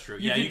 That's true.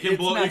 You Yeah, can- you can it's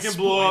blow not up a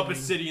spoiling.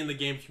 city in the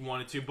game if you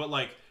wanted to, but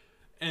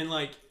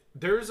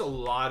there's a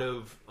lot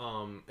of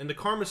and the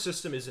karma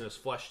system isn't as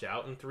fleshed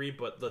out in 3,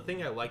 but the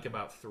thing I like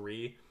about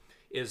 3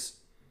 is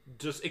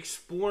just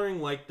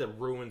exploring like the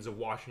ruins of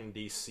Washington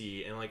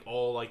D.C. and like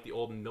all like the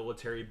old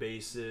military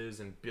bases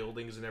and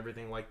buildings and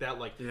everything like that.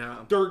 Like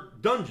they're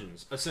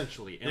dungeons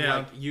essentially, and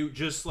like you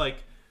just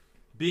like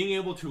being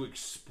able to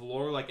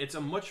explore. Like it's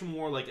a much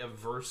more like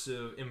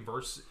immersive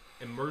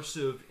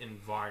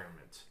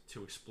environment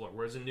to explore.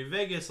 Whereas in New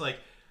Vegas, like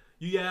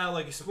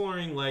like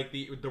exploring like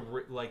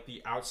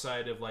the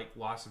outside of like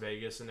Las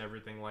Vegas and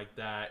everything like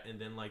that,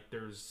 and then like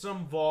there's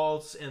some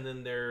vaults, and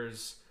then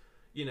there's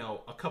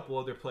a couple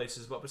other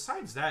places, but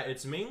besides that,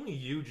 it's mainly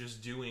you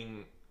just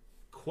doing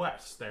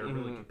quests that are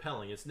really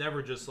compelling. It's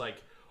never just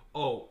like,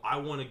 oh, I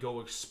want to go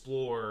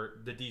explore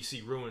the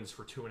DC ruins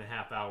for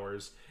 2.5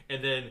 hours,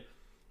 and then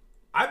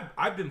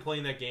I've been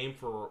playing that game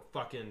for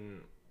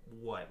fucking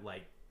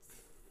like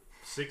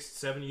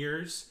 6-7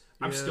 years.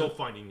 I'm still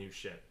finding new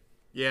shit.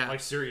 Yeah, like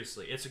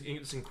seriously,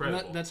 it's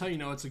incredible. That's how you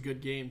know it's a good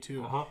game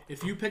too. Uh-huh.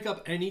 If you pick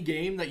up any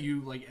game that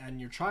you like in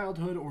your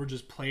childhood or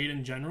just played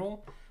in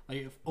general,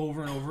 like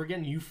over and over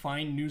again, you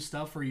find new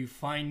stuff or you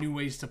find new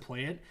ways to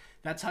play it.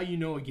 That's how you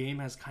know a game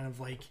has kind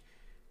of like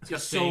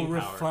just so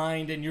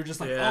refined, and you're just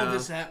like, oh,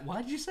 that.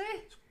 What did you say?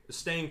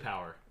 Staying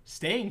power.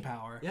 Staying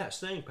power. Yeah,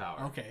 staying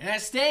power. Okay, yeah,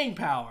 staying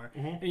power.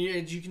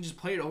 And you can just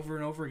play it over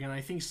and over again.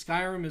 I think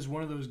Skyrim is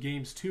one of those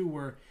games too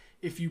where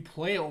if you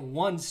play it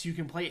once, you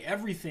can play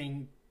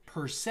everything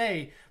per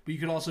se, but you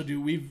could also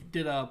we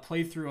did a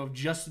playthrough of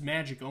just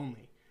magic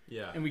only.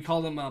 Yeah. And we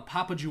called him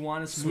Papa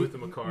Juanis Mutha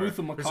Makara.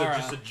 Makara.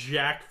 Just a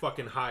jacked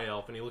fucking high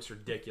elf, and he looks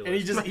ridiculous.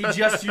 And he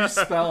just used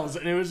spells,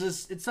 and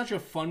it's such a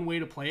fun way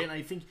to play it. And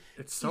I think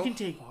it's so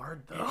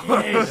hard though.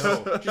 It is.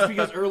 Just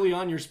because early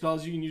on your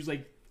spells you can use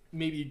like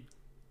maybe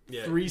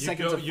 3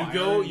 seconds of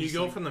fire. You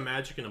go from the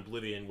magic in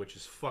Oblivion, which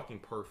is fucking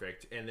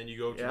perfect, and then you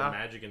go to the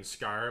magic in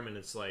Skyrim, and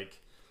it's like,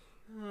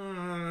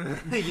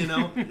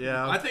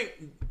 Yeah.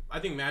 I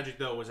think magic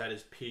though was at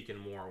its peak in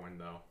Morrowind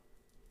though.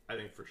 I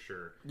think for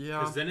sure. Yeah.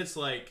 Because then it's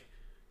like,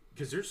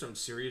 because there's some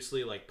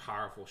seriously like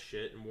powerful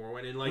shit in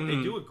Morrowind, and like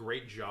they do a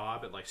great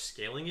job at like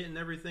scaling it and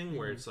everything,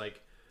 where it's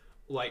like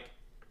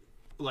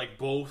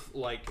both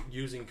like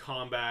using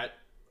combat,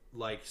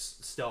 like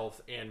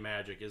stealth and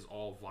magic is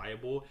all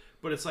viable.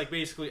 But it's like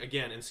basically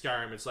again in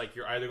Skyrim, it's like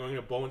you're either going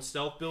to bow and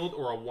stealth build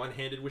or a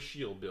one-handed with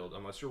shield build,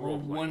 unless you're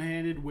role-playing.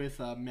 One-handed with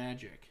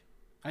magic.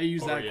 I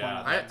use that quite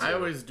a lot. I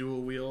always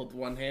dual wield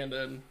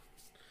one-handed.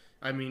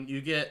 I mean, you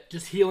get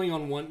just healing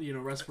on one,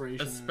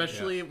 respiration.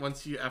 Especially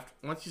once you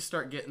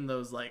start getting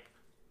those like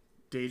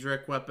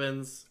Daedric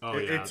weapons. Oh,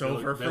 it's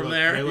over from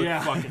there. They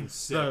look fucking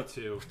sick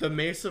too. The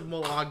Mace of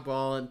Molag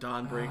Bal and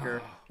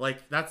Dawnbreaker,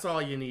 like that's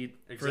all you need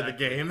for the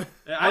game.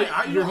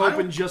 You're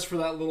hoping just for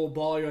that little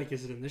ball. You're like,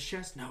 is it in this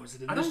chest? No, is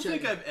it in this chest? I don't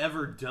think I've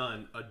ever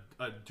done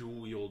a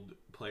dual wield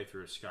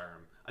playthrough of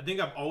Skyrim. I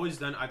think I've always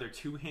done either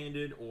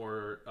two-handed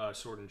or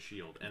sword and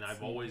shield, and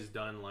I've always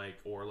done like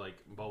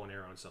bow and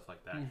arrow and stuff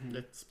like that. Mm-hmm.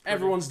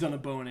 Everyone's done a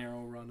bow and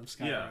arrow run of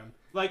Skyrim.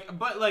 Yeah,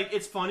 but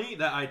it's funny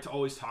that I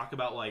always talk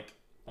about like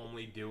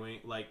only doing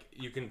like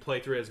you can play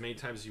through it as many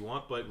times as you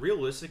want, but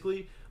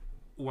realistically,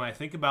 when I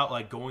think about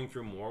like going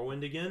through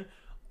Morrowind again,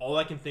 all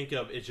I can think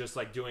of is just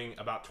like doing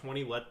about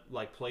 20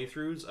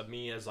 playthroughs of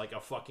me as like a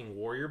fucking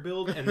warrior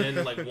build, and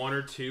then like 1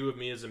 or 2 of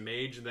me as a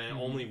mage, and then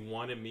only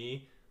 1 of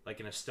me like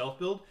in a stealth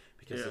build.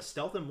 Because the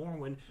stealth in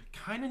Morrowind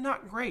kind of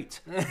not great,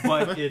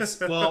 but it's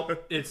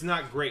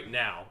not great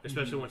now,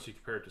 especially once you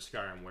compare it to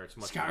Skyrim, where it's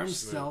much more smooth. Skyrim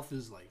stealth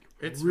is like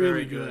it's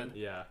really very good.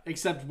 Yeah.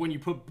 Except when you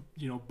put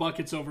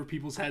buckets over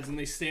people's heads and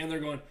they stand there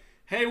going,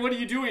 "Hey, what are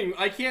you doing?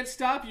 I can't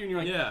stop you." And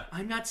you're like,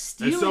 "I'm not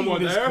stealing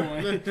this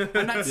coin.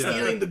 I'm not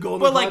stealing the golden."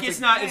 But like it's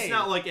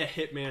not like a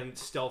Hitman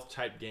stealth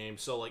type game,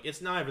 so like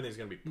it's not everything's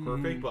gonna be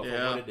perfect, but for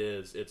what it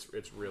is,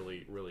 it's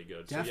really really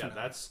good. Definitely. So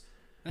yeah,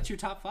 that's your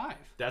top 5.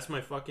 That's my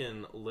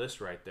fucking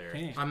list right there.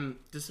 Damn. I'm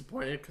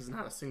disappointed because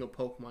not a single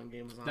Pokemon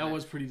game was on That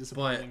was pretty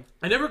disappointing.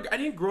 I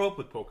didn't grow up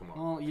with Pokemon.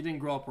 Well, you didn't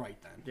grow up right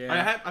then.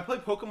 Yeah. I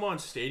played Pokemon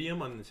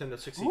Stadium on Nintendo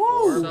 64.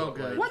 Ooh, so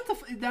good. What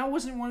that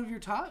wasn't one of your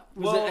top?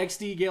 Was it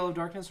XD Gale of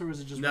Darkness or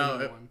was it just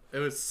one? It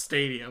was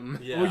Stadium.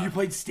 Yeah. Oh, you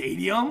played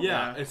Stadium?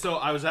 Yeah. And so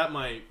I was at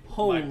my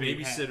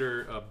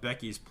babysitter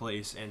Becky's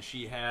place, and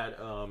she had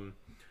a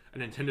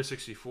Nintendo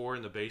 64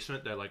 in the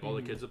basement that like all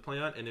the kids would play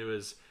on, and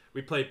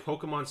we played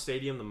Pokemon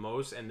Stadium the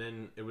most, and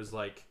then it was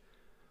like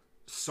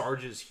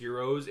Sarge's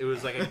Heroes. It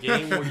was like a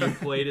game where you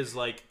played as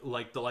like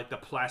the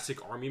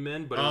plastic army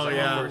men, but it was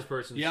a first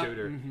person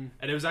shooter, and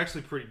it was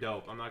actually pretty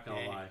dope. I'm not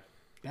gonna lie.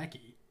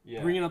 Becky,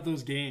 bringing up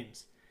those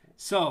games.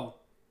 So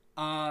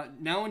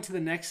now into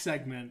the next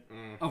segment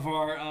of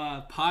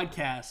our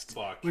podcast,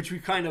 which we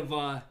kind of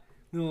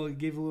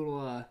gave a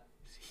little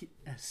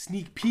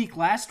sneak peek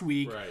last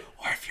week. Right.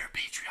 Or if you're a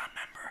Patreon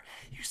member,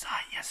 you saw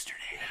it yesterday.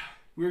 Yeah.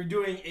 We were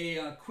doing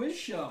a quiz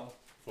show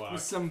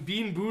with some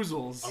Bean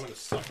Boozles. I'm gonna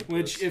suck at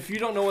which, this. if you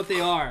don't know what they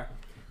are,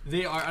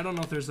 I don't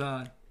know if there's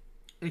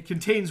it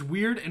contains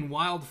weird and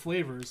wild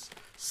flavors,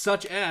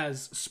 such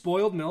as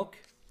spoiled milk,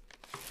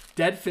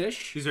 dead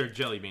fish. These are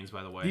jelly beans,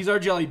 by the way. These are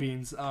jelly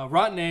beans.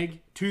 Rotten egg,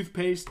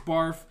 toothpaste,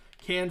 barf,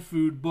 canned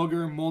food,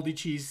 booger, moldy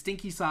cheese,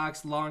 stinky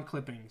socks, lawn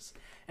clippings.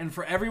 And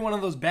for every one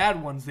of those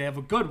bad ones, they have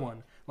a good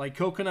one. Like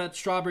coconut,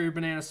 strawberry,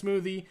 banana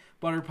smoothie,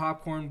 butter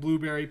popcorn,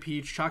 blueberry,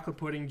 peach, chocolate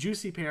pudding,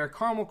 juicy pear,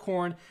 caramel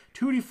corn,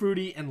 tutti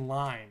frutti, and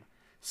lime.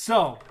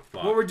 So,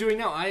 what we're doing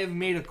now, I have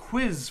made a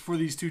quiz for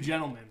these two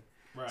gentlemen.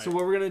 Right. So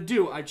what we're going to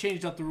do, I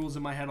changed up the rules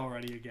in my head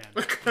already again.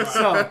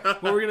 So,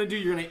 what we're going to do,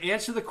 you're going to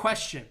answer the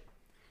question.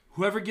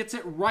 Whoever gets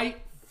it right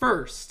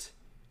first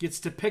gets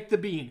to pick the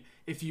bean.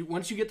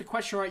 Once you get the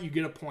question right, you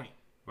get a point.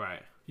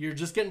 Right. You're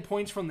just getting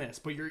points from this,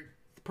 but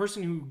the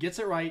person who gets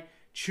it right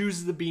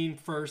chooses the bean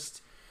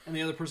first, and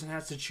the other person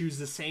has to choose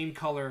the same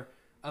color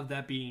of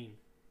that bean.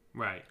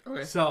 Right.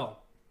 Okay. So,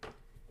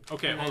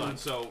 Okay, hold on.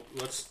 So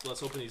let's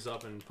open these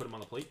up and put them on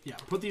the plate. yeah,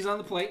 put these on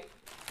the plate.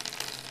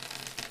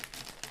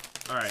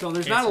 All right. So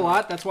there's not a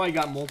lot. That's why I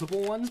got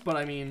multiple ones, but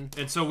I mean,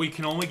 And so we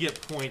can only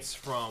get points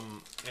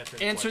from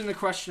answering the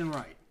question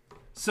right.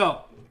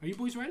 So, are you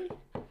boys ready?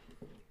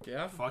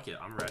 Yeah. Fuck it,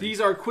 I'm ready.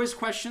 These are quiz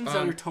questions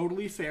that are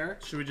totally fair.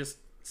 Should we just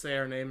say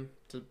our name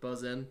to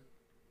buzz in?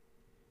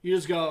 You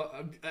just go,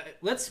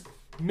 let's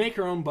make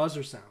our own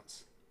buzzer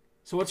sounds.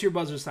 So what's your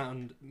buzzer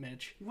sound,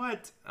 Mitch?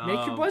 What?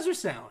 Make your buzzer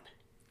sound.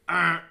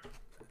 I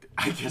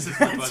guess it's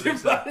my buzzer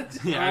sound.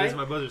 Yeah, All right. it's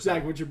my buzzer Zach,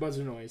 sound. what's your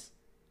buzzer noise?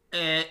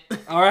 Eh.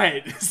 All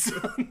right.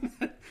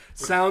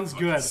 Sounds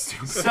good. This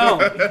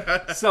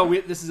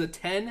is a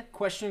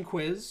 10-question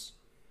quiz.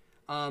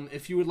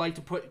 If you would like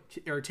to put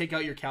or take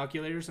out your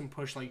calculators and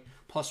push like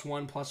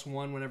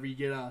 +1 whenever you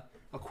get a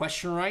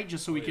question right,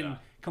 just so we can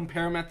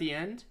compare them at the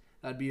end,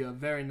 that'd be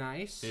very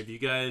nice. If you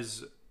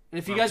guys And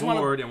if you guys want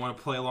bored and want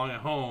to play along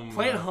at home,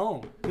 play at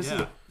home,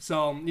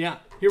 yeah.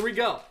 Here we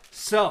go.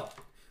 So,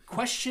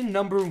 question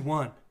number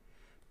 1: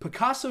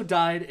 Picasso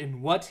died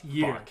in what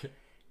year? Fuck.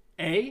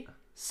 A.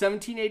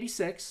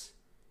 1786,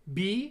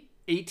 B.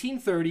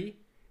 1830,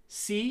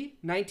 C.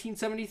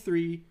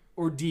 1973,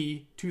 or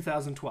D.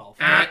 2012.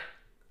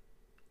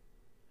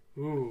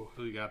 Ooh.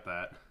 Who got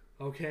that?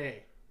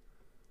 Okay.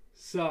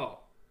 So,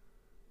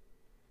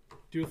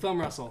 do a thumb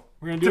wrestle.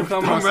 We're gonna do a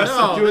thumb wrestle.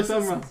 No, Do a this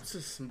thumb is, wrestle. this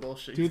is some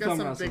bullshit. Do He's a got thumb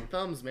some wrestle. big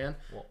thumbs, man.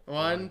 Well,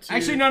 1, 2.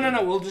 Actually,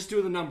 no. We'll just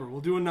do the number.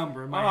 We'll do a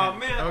number in my Oh head.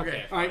 man.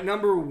 Okay. All right,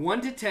 number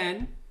 1 to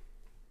 10.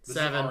 This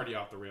 7. is already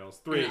off the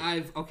rails. 3.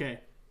 Okay.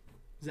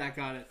 Zach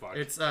got it. Fuck.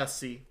 It's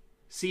C.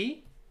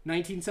 C.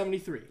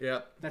 1973.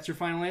 Yep. That's your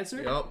final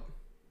answer? Yep.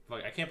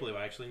 Fuck, I can't believe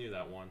I actually knew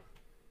that one.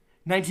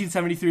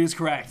 1973 is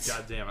correct.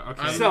 God damn it.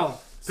 Okay. So,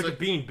 Pick a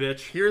bean,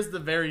 bitch. Here's the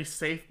very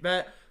safe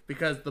bet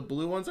because the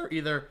blue ones are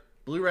either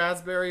blue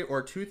raspberry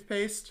or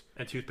toothpaste,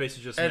 And toothpaste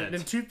is just and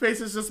mint.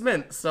 toothpaste is just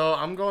mint. So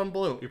I'm going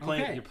blue. You're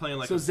playing. okay. You're playing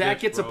like. so a Zach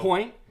bitch, gets a bro.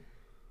 point.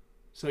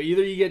 So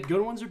either you get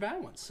good ones or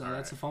bad ones. So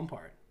that's the fun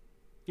part.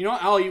 You know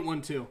what? I'll eat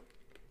one too.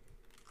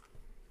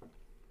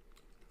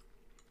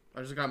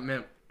 I just got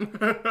mint.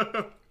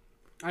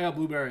 I got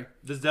blueberry.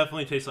 This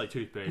definitely tastes like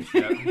toothpaste.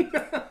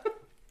 Yeah.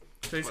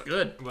 Tastes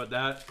good. But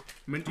that.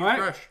 Minty All right.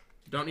 fresh.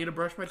 Don't need to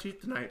brush my teeth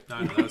tonight.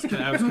 I know, that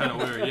was kind of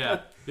weird. Yeah.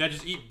 Yeah.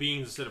 Just eat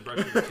beans instead of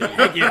brushing your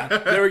teeth. Yeah,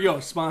 there we go.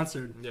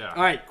 Sponsored. Yeah.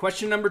 All right,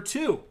 question number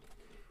 2.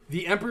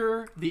 The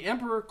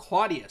Emperor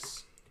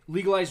Claudius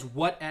legalized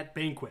what at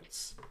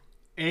banquets?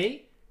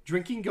 A.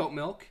 Drinking goat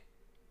milk.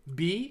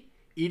 B.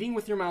 Eating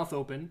with your mouth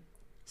open.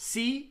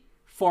 C.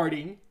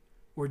 Farting.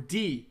 Or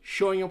D.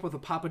 Showing up with a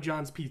Papa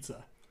John's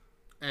pizza.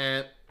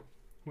 And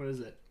What is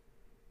it?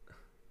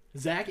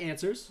 Zach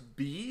answers.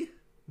 B.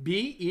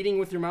 B. Eating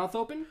with your mouth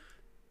open.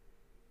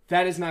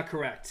 That is not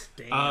correct.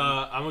 Damn.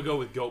 I'm gonna go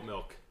with goat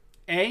milk.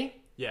 A.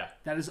 Yeah.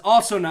 That is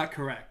also not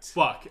correct.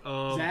 Fuck.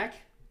 Zach?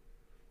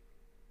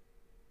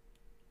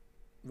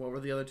 What were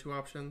the other two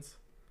options?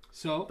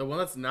 So, The one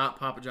that's not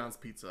Papa John's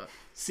pizza.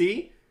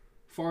 C.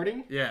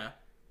 Farting. Yeah.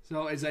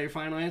 So, is that your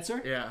final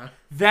answer? Yeah.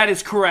 That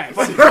is correct.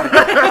 God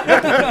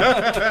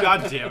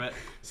damn it.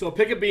 So,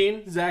 pick a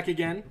bean. Zach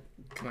again.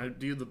 Can I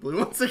do the blue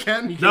ones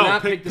again? You No,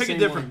 cannot pick the a same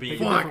different one. bean.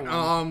 Pick a Fuck. different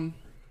one.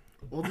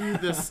 We'll do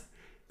this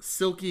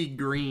silky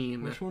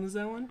green. Which one is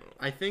that one?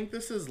 I think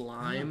this is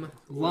lime.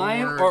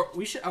 Lime or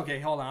we should. Okay,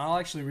 hold on. I'll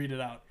actually read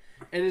it out.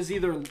 It is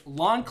either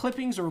lawn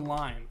clippings or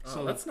lime.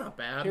 So that's not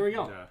bad. here we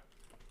go. Yeah.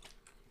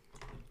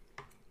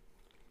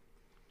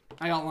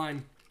 I got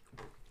lime.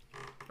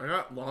 I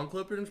got lawn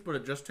clippings, but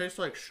it just tastes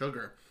like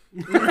sugar.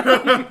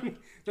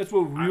 That's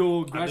what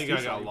real. I think I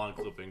tastes got like. lawn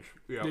clippings.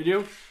 Yeah. Did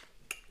you?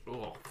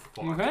 Oh,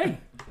 fuck. Okay.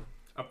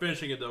 I'm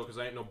finishing it though because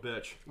I ain't no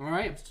bitch. All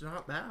right. It's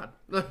not bad.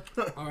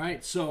 All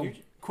right. So,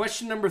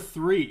 question number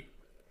 3.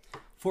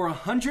 For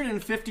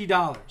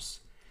 $150,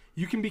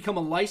 you can become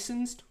a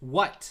licensed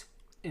what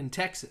in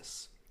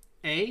Texas?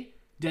 A.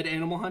 Dead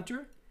animal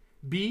hunter.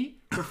 B.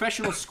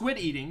 Professional squid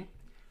eating.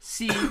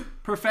 C.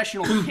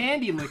 Professional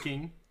candy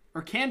licking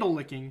or candle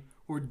licking.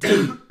 Or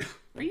D.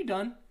 Are you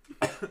done?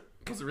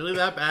 Was it really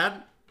that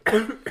bad?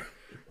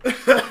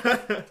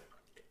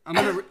 I'm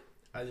gonna.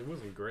 It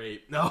wasn't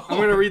great. No. I'm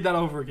gonna read that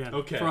over again.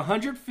 Okay. For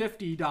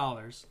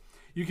 $150,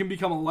 you can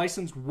become a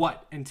licensed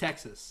what in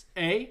Texas?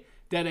 A.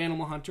 Dead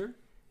animal hunter.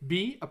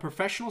 B. A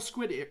professional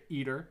squid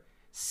eater.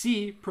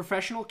 C.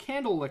 Professional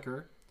candle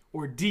licker.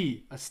 Or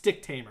D. A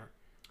stick tamer.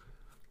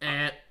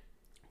 And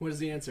What is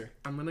the answer?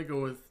 I'm gonna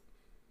go with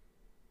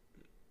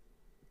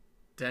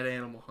Dead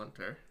Animal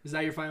Hunter. Is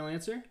that your final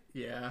answer?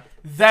 Yeah.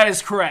 That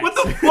is correct. What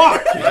the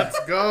fuck? Let's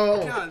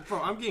go. God, bro,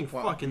 I'm getting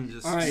fucking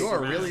just. All right. You are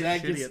Smash. really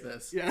Zach shitty gets- at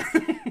this. Yeah.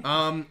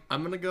 I'm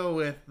gonna go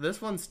with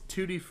this one's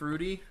Tutti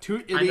Frutti.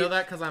 Toot- I know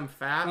that because I'm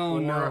fat. Oh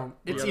or no!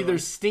 the It's other either one.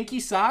 Stinky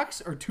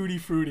Socks or Tutti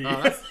Frutti.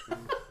 Oh, that's,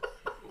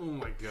 Oh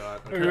my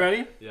god. Are you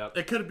ready? Yep.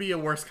 it could be a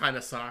worse kind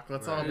of sock.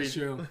 Let's all That be. is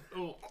true. Oh.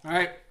 All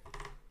right.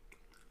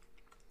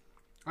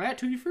 I got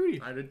Tutti Frutti.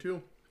 I did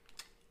too.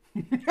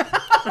 Maybe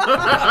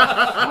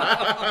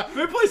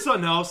play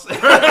something else.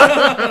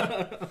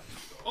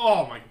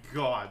 Oh my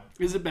god.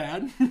 Is it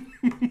bad?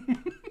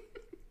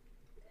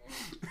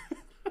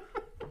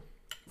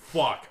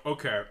 Fuck.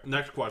 Okay.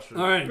 Next question.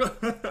 All right.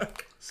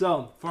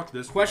 So, Fuck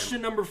this.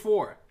 question number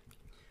 4.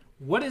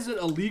 What is it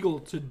illegal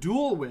to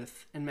duel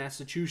with in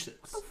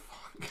Massachusetts? What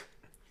the fuck?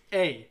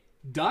 A.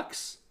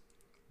 Ducks.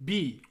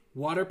 B.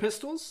 Water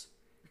pistols.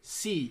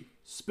 C.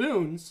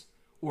 Spoons.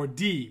 Or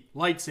D.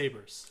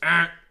 Lightsabers.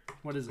 I'm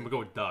What is it? gonna go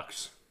with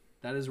ducks.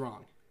 That is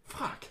wrong.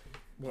 Fuck.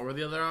 What were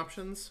the other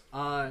options?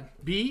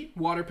 B.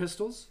 Water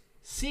pistols.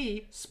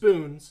 C.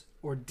 Spoons.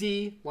 Or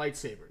D.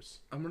 Lightsabers.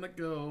 I'm gonna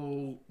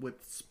go with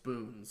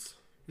spoons.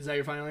 Is that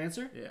your final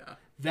answer? Yeah.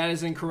 That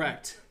is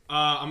incorrect.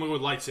 I'm gonna go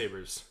with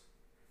lightsabers.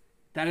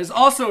 That is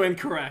also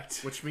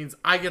incorrect. Which means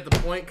I get the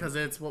point because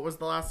it's what was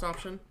the last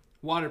option?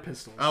 Water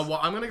pistols. Well,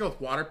 I'm gonna go with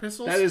water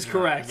pistols. That is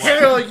correct.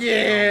 Hell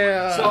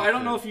yeah! So I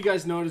don't know if you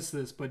guys noticed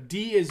this, but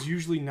D is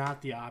usually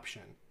not the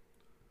option.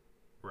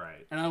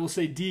 Right. And I will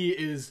say D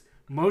is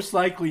most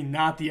likely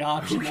not the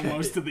option on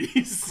most of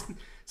these.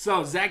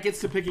 So Zach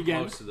gets to pick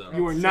again. Most of them.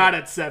 You are not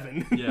at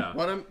 7. Yeah.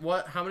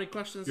 What? How many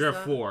questions? You're is at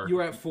that? 4. You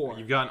are at 4.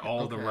 You've gotten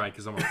all of them Okay. right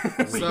because I'm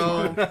a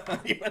So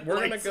We're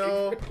we're gonna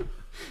go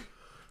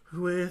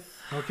with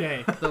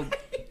Okay. the.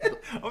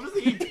 I was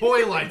thinking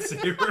toy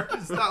lightsaber.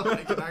 It's not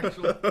like an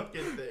actual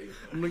fucking thing.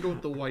 I'm gonna go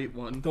with the white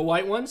one. The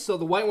white one. So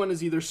the white one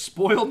is either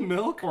spoiled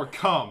milk Or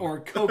cum. or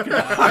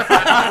coconut.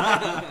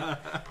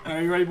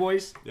 Are you ready,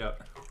 boys?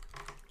 Yep.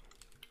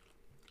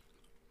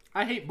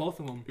 I hate both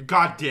of them.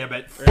 God damn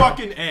it.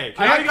 Fucking egg.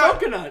 I got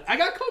coconut. I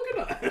got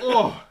coconut.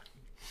 Oh.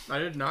 I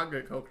did not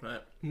get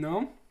coconut.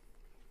 No?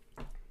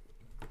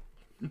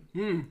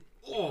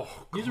 Oh.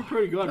 These are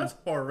pretty good. That's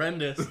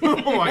horrendous. Oh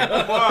my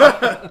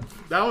god.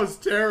 That was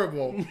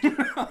terrible.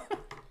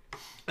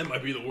 That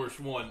might be the worst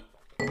one.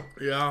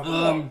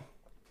 Yeah.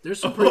 There's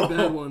some pretty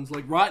bad ones.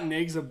 Like rotten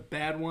eggs, a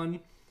bad one.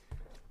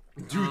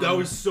 Dude, that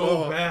was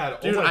so bad.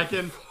 Dude, oh my I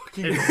can.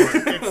 fucking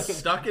It's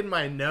stuck in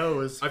my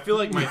nose. I feel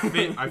like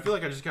I feel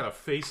like I just got a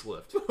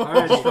facelift. All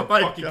right. Oh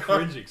my Fucking God.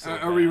 cringing so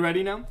Are we bad.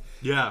 ready now?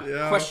 Yeah.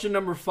 Yeah. Question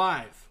number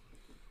 5.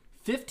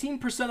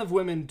 15% of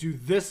women do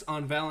this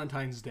on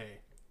Valentine's Day.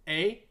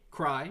 A.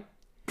 Cry.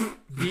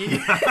 B.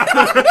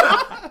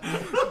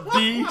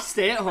 B.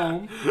 Stay at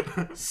home.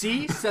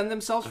 C. Send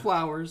themselves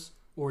flowers.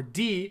 Or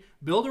D.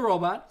 Build a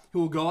robot who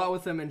will go out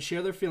with them and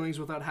share their feelings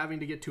without having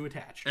to get too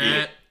attached.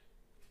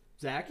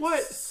 Zach?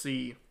 What?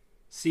 C.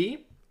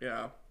 C.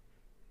 Yeah.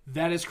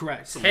 That is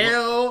correct.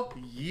 Hell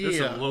There's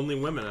yeah. some lonely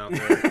women out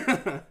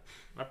there.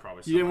 I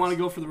probably. You didn't want to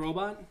go for the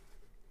robot?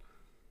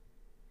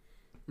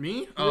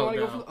 Me? You Oh want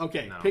to no. go for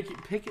okay, No.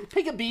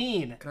 pick a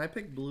bean. Can I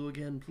pick blue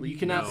again, please? You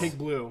cannot No. pick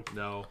blue.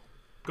 No.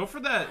 Go for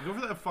that. Go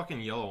for that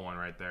fucking yellow one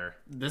right there.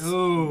 This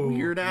Oh.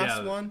 weird ass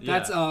Yeah, one. yeah.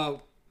 That's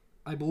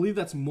I believe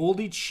that's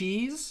moldy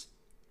cheese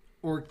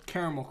or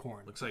caramel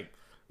corn. Looks like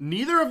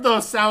Neither of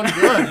those sound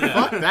good.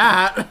 Fuck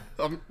that.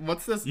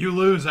 What's this? you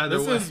lose either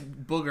This way. is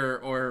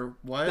booger or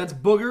what? That's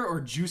booger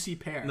or juicy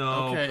pear.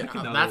 No. Okay, pick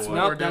another that's one.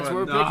 what Nope, we're that's doing.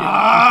 what we're picking.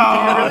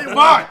 Ah, Do you really fuck!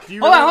 want- do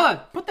you Hold really- on.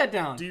 Put that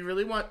down. Do you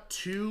really want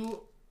 2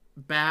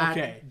 bad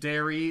Okay.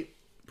 dairy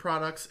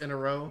products in a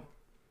row?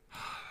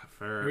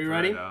 Fair, Are we fair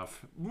ready?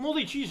 enough.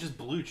 Moldy cheese is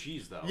blue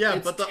cheese though. Yeah,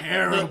 It's but the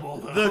terrible,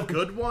 the, though. the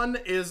good one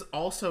is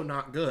also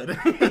not good.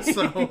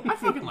 So I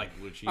fucking like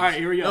blue cheese. All right,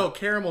 here we no, go.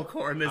 caramel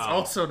corn is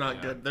also not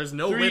yeah. good. There's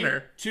no 3,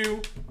 winner.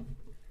 2.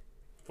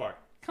 Fuck.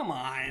 Come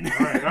on.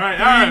 All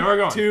right, we're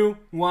going. 2,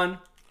 1.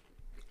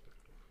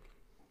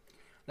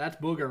 That's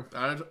booger.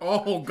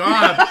 Oh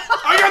god.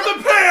 I got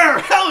the pear.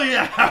 Hell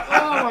yeah!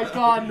 Oh my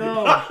god,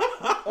 no.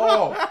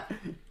 Oh,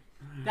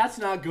 That's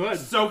not good.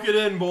 Soak it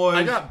in, boys.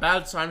 I got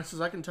bad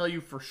sinuses. I can tell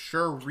you for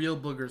sure real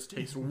boogers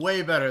taste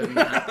way better than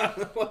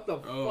that. What the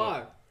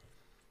fuck?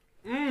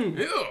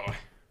 Ew.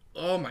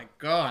 Oh my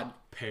god.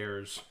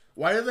 Pears.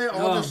 Why are they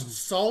all just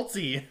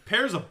salty?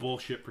 Pear's a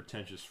bullshit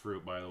pretentious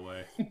fruit, by the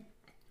way.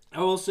 I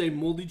will say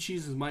moldy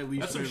cheese is my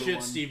least That's some favorite shit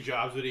one. Steve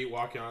Jobs would eat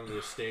walking onto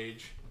the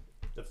stage.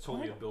 That's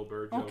totally a Bill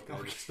Burr joke that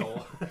I just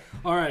stole.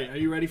 All right, are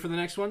you ready for the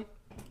next one?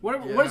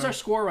 What is our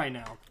score right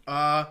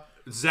now?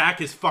 Zach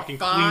is fucking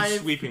Five, clean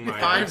sweeping my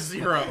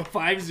 5-0.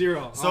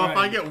 5-0. So if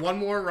I get one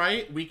more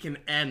right, we can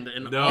end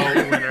in No. all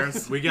the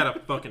winners. We gotta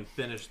fucking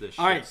finish this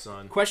All shit, right,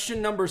 son.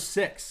 question number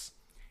 6.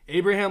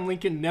 Abraham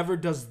Lincoln never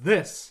does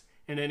this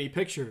in any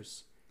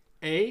pictures.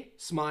 A,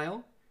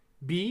 smile.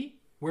 B,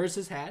 wears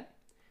his hat.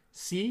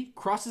 C,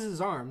 crosses his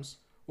arms.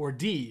 Or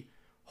D,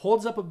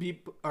 holds up a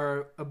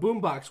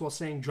boombox while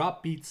saying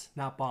drop beats,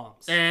 not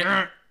bombs.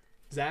 And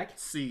Zach?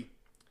 C.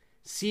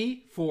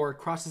 C, for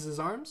crosses his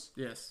arms.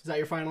 Yes. Is that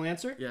your final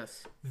answer?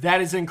 Yes.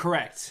 That is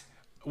incorrect.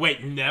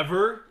 Wait,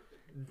 never?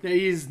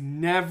 He's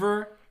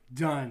never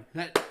done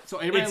that.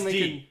 So Abraham It's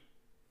Lincoln. D.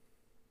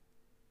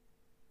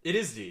 It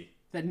is D.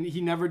 That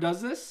he never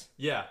does this.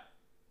 Yeah.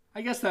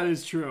 I guess that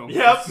is true.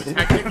 Yep.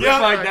 Technically Yep.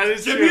 Fine, that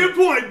is Give true. me a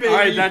point, baby. All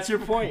right, that's your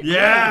point.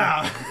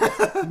 yeah.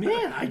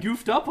 Man, I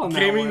goofed up on that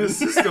Gaming one. the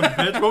system,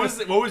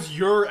 bitch. What was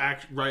your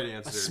right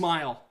answer?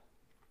 Smile.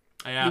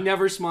 Yeah. He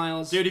never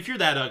smiles. Dude, if you're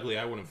that ugly,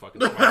 I wouldn't fucking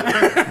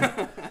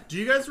smile. Do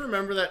you guys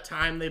remember that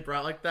time they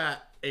brought like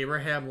that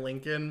Abraham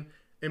Lincoln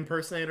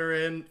impersonator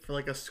in for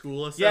like a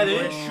school Yeah, assembly?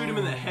 they didn't shoot him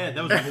in the head.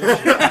 That was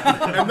bullshit.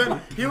 And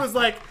then he was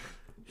like,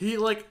 he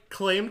like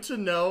claimed to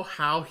know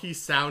how he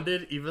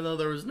sounded, even though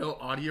there was no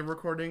audio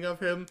recording of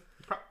him,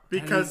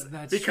 because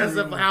That's because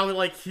of true. how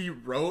like he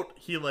wrote,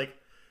 he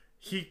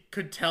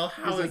could tell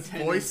how His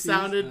his voice tendencies?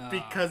 sounded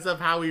because of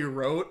how he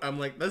wrote. I'm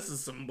like, this is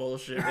some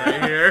bullshit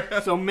right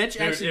here. So Mitch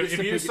Dude, actually if gets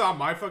to you pick. saw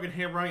my fucking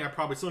handwriting, I'd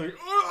probably still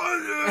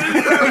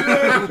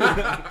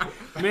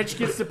Mitch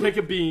gets to pick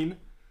a bean.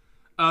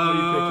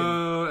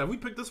 Have we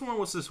picked this one?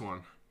 What's this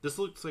one? This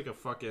looks like a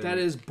fucking... That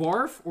is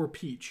barf or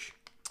peach.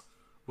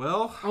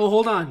 Well... Oh,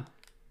 hold on.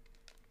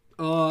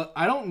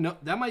 I don't know.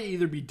 That might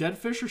either be dead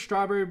fish or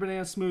strawberry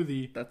banana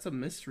smoothie. That's a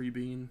mystery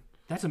bean.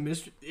 That's a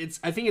mystery.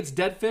 I think it's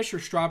dead fish or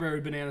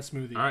strawberry banana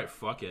smoothie. Alright,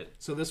 fuck it.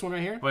 So this one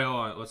right here. Wait, hold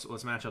on.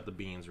 Let's match up the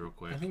beans real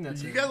quick. I think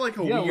that's You it. got like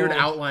a You got a weird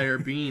little- outlier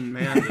bean,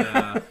 man.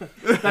 Yeah.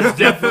 That's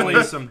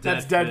Definitely some dead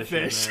That's dead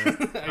fish. fish.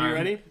 in there. Are you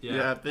ready? Yeah.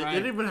 Yeah, Alright.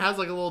 it even has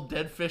like a little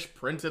dead fish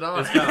printed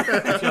on It's it.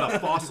 got a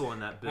fossil in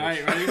that bitch. All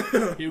right,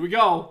 ready? Here we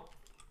go.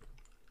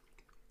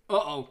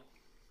 Uh-oh.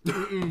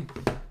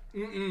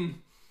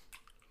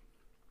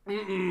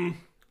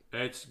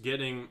 It's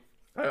getting...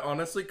 I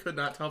honestly could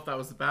not tell if that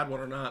was the bad one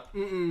or not.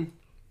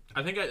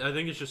 I think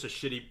it's just a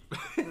shitty...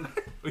 Are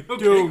you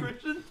okay, Dude.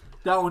 Christian?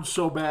 That one's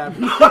so bad.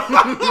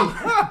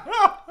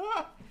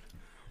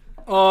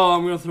 Oh,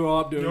 I'm gonna throw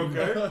up, dude.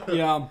 Okay.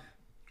 Yeah.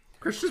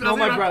 Christian Smell doesn't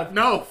my have- breath.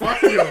 No,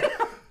 fuck you.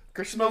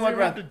 Christian Smell doesn't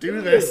my have breath. to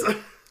do this.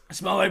 I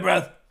smell my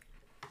breath.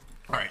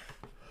 Alright.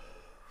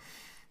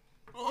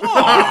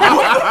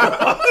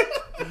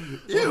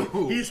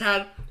 He's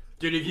had.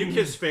 Dude, if you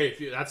kiss Faith,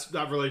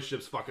 that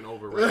relationship's fucking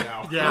over right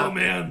now. Yeah. Oh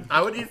man.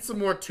 I would eat some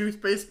more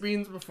toothpaste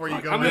beans before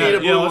you go. I'm in. gonna eat a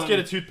blue let's one. get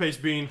a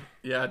toothpaste bean.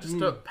 Yeah, just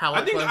a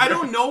palate. I think cleanser. I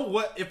don't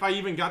know if I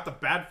even got the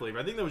bad flavor.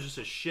 I think that was just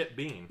a shit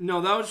bean. No,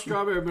 that was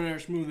strawberry banana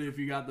smoothie. If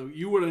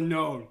you would have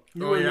known.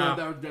 You Oh, would have yeah. known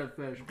that was dead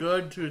fish.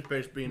 Good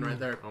toothpaste bean right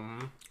there.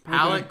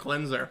 Palate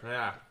cleanser.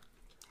 Yeah.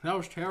 That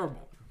was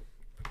terrible.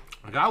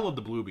 I gotta love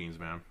the blue beans,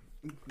 man.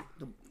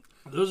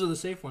 Those are the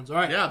safe ones. All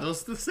right. Yeah,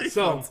 those are the safe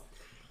So, ones.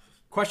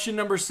 question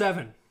number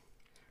 7.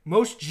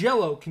 Most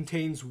Jell-O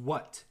contains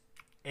what?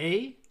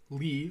 A.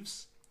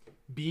 Leaves.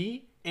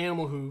 B.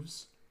 Animal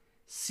hooves.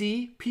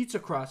 C. Pizza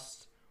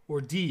crust. Or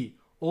D.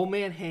 Old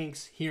Man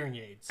Hank's hearing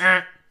aids.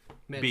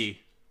 Mitch. B.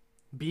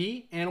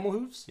 B. Animal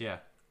hooves. Yeah.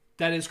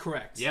 That is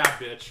correct. Yeah,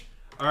 bitch.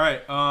 All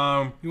right.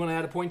 You want to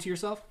add a point to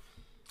yourself?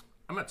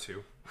 I'm at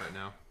 2 right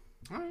now.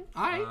 All right.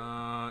 All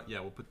right. Yeah,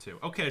 we'll put 2.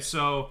 Okay,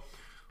 so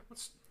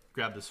let's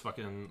grab this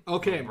fucking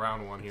Okay. little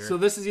brown one here. So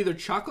this is either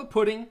chocolate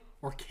pudding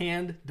or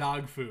canned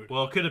dog food.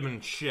 Well, it could have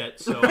been shit.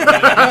 So I mean,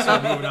 I'm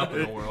still moving up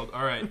in the world.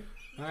 All right.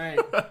 All right.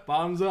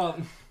 Bottoms up.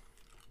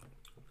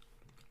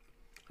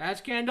 That's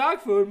canned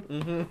dog food.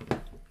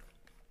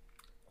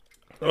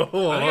 Oh,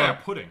 I think I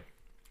got pudding.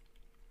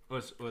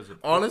 What is it?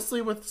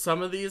 honestly, with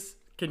some of these,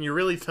 can you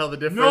really tell the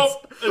difference?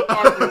 Nope.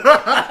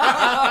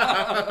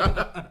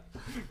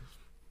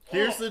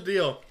 Here's the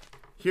deal.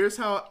 Here's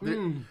how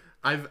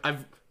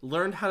I've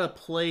learned how to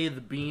play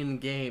the bean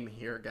game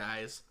here,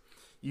 guys.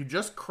 You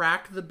just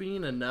crack the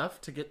bean enough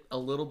to get a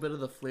little bit of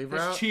the flavor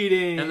That's out,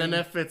 cheating. and then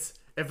if it's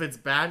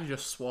bad, you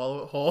just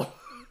swallow it whole.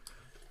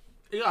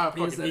 You gotta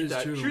Yes, fucking that eat is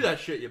that. true. Chew that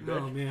shit, you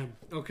bitch. Oh man.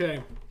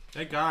 Okay.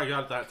 Thank God I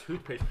got that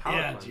toothpaste powder.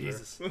 Yeah. cleanser.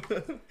 Jesus.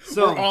 For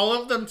So all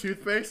of them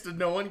toothpaste, did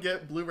no one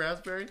get blue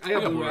raspberry? I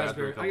got blue blue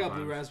raspberry. raspberry a I got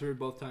couple blue times. raspberry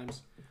both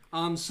times.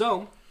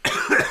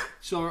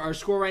 So our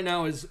score right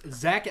now is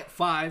Zach at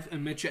 5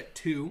 and Mitch at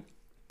 2.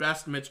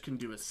 Best Mitch can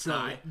do is So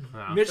tie.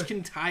 Mitch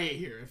can tie it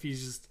here if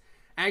he's just.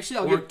 Actually,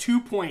 I'll give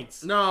 2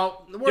 points.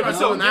 No, we're Give not us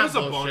doing that a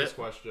bullshit. bonus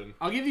question.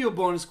 I'll give you a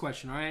bonus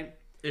question. All right.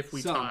 If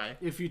we So, tie.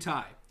 If you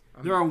tie.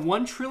 There are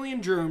 1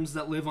 trillion germs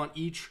that live on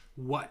each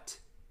what?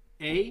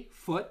 A.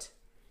 Foot.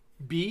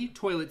 B.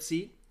 Toilet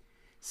seat.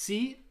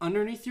 C.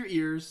 Underneath your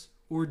ears.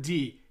 Or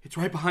D. It's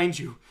right behind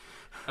you.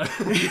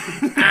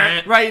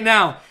 Right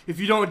now. If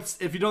you don't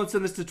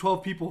send this to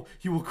 12 people,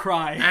 you will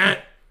cry.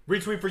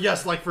 Retweet for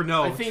yes, like for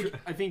no.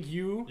 I think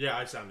you Yeah,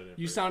 I sounded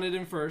it. sounded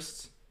in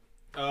first.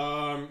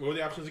 What were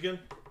the options again?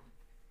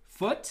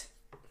 Foot,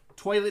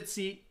 toilet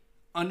seat,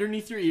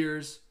 underneath your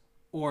ears,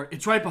 or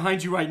it's right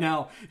behind you right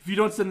now. If you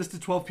don't send this to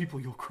 12 people,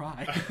 you'll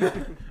cry.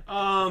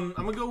 I'm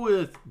gonna go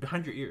with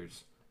behind your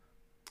ears.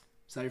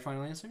 Is that your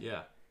final answer?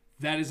 Yeah.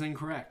 That is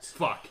incorrect.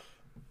 Fuck.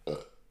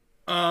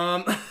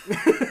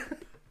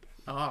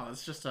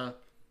 It's just a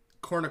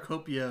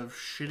cornucopia of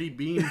shitty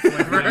bean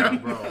flavor. Yeah,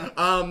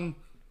 bro.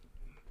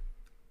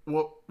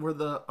 What were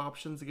the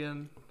options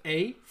again?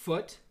 A,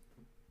 foot.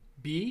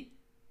 B,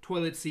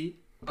 toilet seat.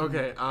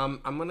 Okay, I'm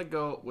gonna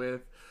go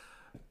with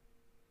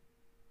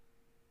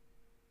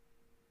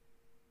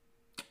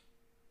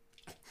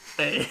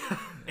A.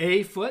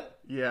 A, foot.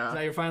 Is Yeah.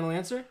 that your final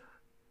answer?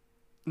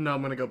 No,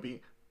 I'm gonna go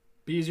B.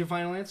 B is your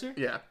final answer?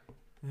 Yeah.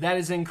 That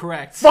is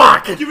incorrect.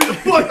 Fuck! Give me the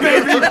foot,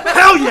 baby!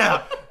 Hell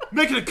yeah!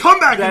 Making a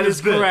comeback That in this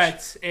is bitch.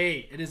 correct.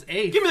 A. It is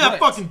A. Give me that foot.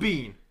 fucking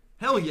bean.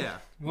 Hell yeah.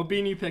 What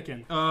bean are you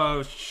picking?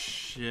 Oh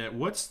shit!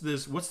 What's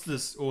this?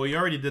 Well, we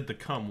already did the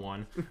cum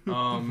one.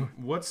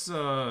 What's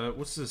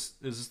this? Is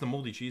this the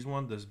moldy cheese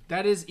one? This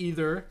That is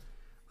either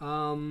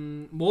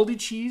moldy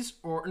cheese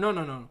or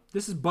no.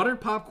 This is buttered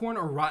popcorn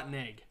or rotten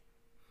egg.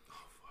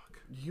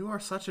 You are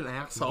such an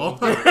asshole.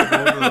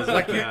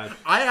 like bad.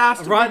 I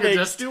asked if we Rotten could Egg's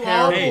just do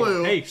all terrible.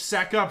 blue. Hey,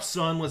 sack up,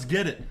 son. Let's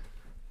get it.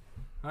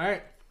 All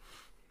right.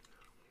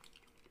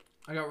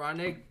 I got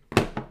rotten egg.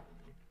 I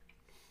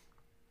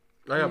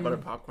got butter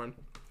popcorn.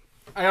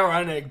 I got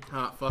rotten egg.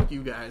 Ah, fuck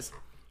you guys.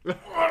 I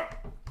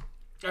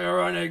got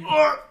rotten egg.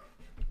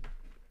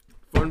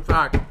 Fun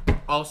fact,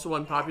 also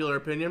unpopular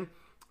opinion,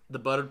 the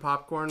buttered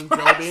popcorn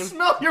jelly bean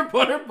Smell your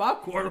buttered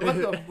popcorn. What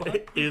the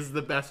fuck? is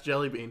the best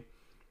jelly bean.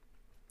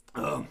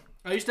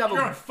 I used to have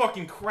You're on a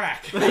fucking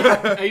crack.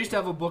 I used to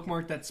have a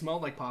bookmark that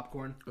smelled like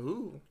popcorn.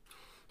 Ooh.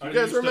 I You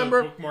guys used to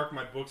remember? bookmark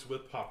my books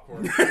with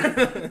popcorn.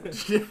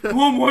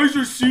 Mom, why is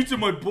there seeds in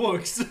my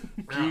books?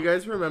 Do you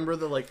guys remember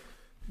the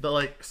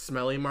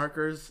smelly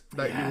markers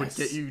that you would Yes.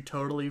 get you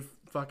totally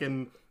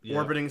fucking Yeah.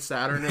 orbiting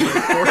Saturn in like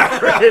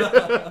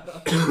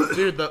 4th grade?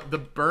 Dude, the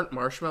burnt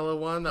marshmallow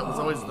one that was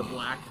always the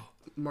black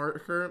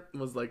marker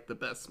was like the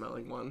best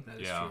smelling one.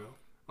 That is Yeah. true.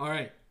 All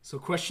right. So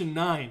question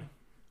 9.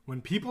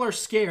 When people are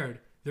scared,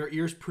 their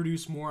ears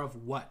produce more of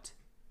what?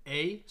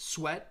 A,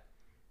 sweat.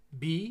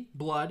 B,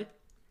 blood.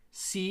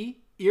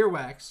 C,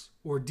 earwax.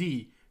 Or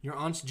D, your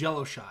aunt's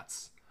jello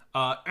shots.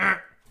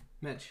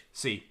 Mitch.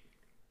 C.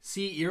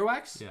 C,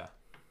 earwax? Yeah.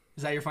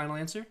 Is that your final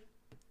answer?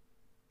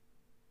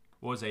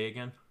 What was A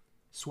again?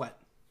 Sweat.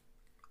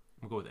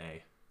 We'll go with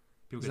A.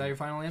 People Is that your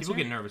final answer?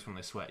 People get nervous when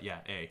they sweat. Yeah,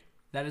 A.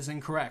 That is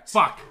incorrect.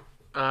 Fuck.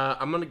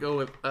 I'm gonna go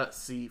with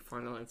C,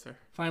 final answer.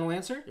 Final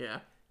answer? Yeah.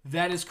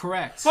 That is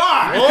correct.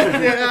 Fuck. Oh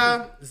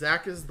yeah.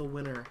 Zach is the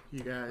winner, you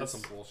guys. That's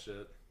some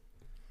bullshit.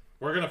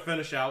 We're gonna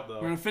finish out though.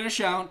 We're going to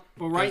finish out,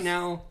 but right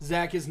now,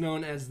 Zach is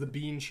known as the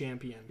Bean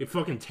Champion. You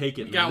fucking take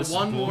it. We got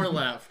one more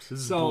left.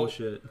 This is So-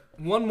 bullshit.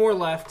 One more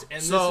left,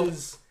 and So-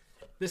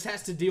 this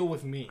has to deal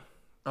with me.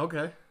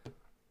 Okay.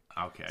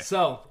 Okay.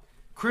 So,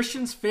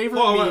 Christian's favorite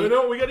Oh, meat.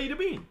 no, we gotta eat a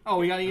bean. Oh,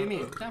 we gotta eat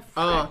meat.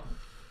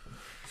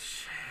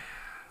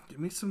 Give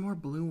me some more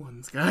blue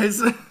ones,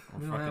 guys.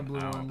 We don't have blue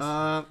out.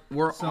 ones.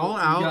 We're So all we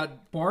out.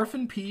 got barf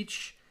and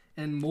peach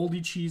and moldy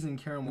cheese and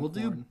caramel We'll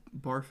do corn.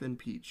 barf and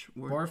peach.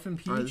 Barf and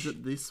Is peach.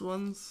 it these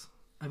ones?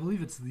 I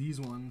believe it's these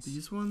ones.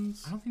 These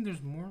ones? I don't think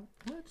there's more.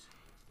 What?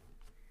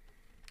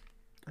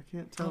 I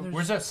can't tell. there's-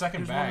 Where's that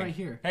second There's bag? one right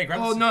here. Hey,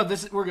 grab Oh the no,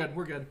 this is, we're good.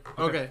 We're good.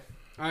 Okay.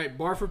 All right,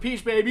 barf for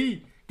peach,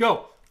 baby.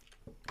 Go.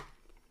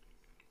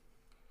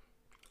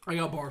 I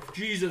got barf.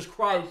 Jesus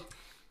Christ.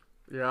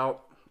 Yeah.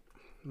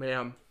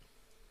 Ma'am.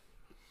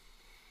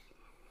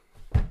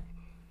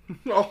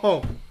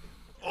 Oh.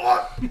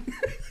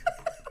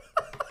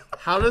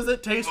 How does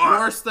it taste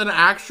worse than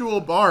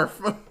actual barf?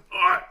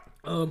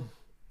 That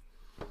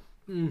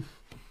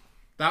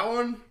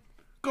one?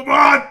 Come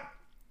on.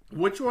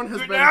 Which one has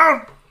Sit been?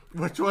 down.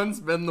 Which one's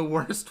been the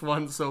worst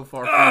one so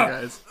far for you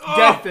guys?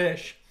 Dead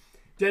fish.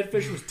 Dead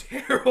fish was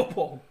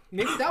terrible.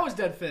 Maybe that was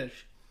dead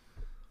fish.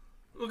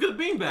 Look at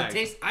the beanbag.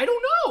 Taste. I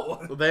don't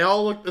know. They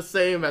all look the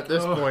same at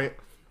this point.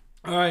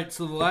 All right,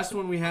 so the last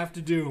one we have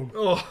to do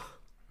Oh.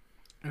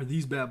 are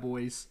these bad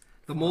boys: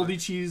 the moldy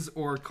cheese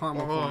or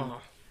caramel corn.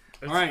 Oh.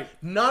 All right,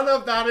 None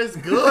of that is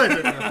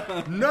good.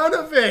 None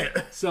of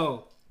it.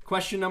 so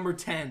question number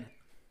 10.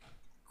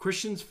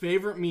 Christian's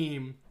favorite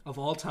meme of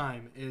all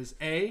time is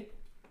A.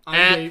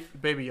 And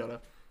Baby Yoda.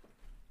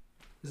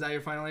 Is that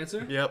your final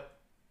answer? Yep.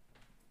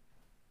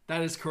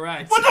 That is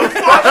correct.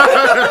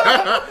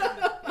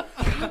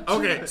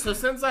 Okay, so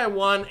since I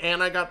won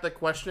and I got the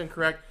question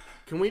correct,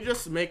 can we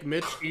just make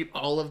Mitch eat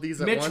all of these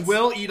at Mitch once?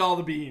 will eat all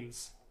the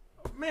beans.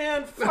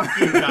 Man, fuck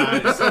you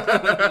guys.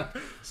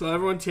 So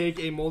everyone take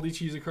a moldy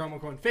cheese or caramel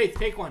corn. Faith,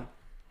 take one.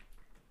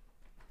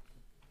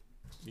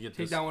 You get Take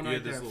this- that one you right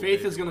get this there. little Faith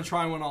baby is going one. to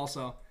try one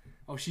also.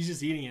 Oh, she's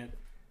just eating it.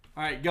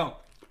 All right, go.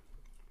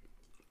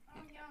 Oh,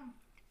 yum.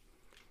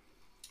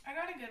 I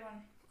got a good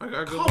one. I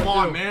got a good Come one,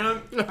 on, too.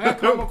 man. I got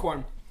caramel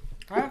corn.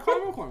 I got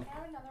caramel corn. I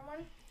have another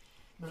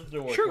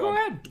one. Sure, go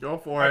ahead. Go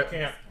for it.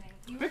 Can't.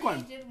 You Pick only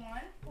one. did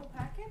one full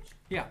package?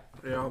 Yeah,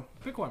 Yeah.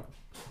 pick one.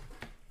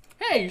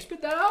 Hey, you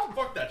spit that out?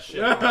 Fuck that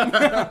shit.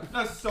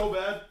 That's so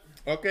bad.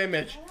 Okay,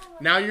 Mitch.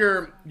 Now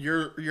your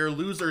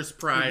loser's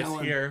prize That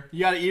one. here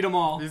You got to eat them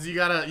all. is you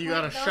gotta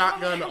Those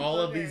shotgun are all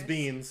of these boogers.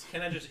 beans.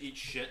 Can I just eat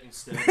shit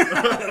instead?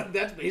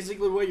 That's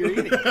basically what you're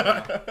eating. Can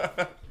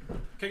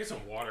I get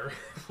some water?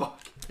 Fuck.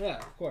 Yeah,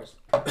 of course.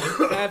 All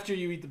after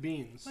you eat the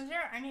beans. Was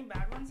there any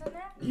bad ones in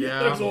there? Yeah,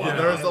 There's a lot.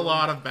 there's a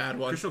lot of bad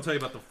ones. Christian will tell you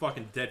about the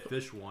fucking dead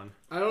fish one.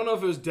 I don't know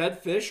if it was dead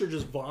fish or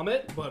just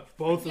vomit, but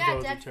both Yeah, of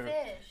those dead are terrible.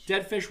 fish.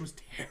 Dead fish was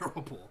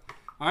terrible.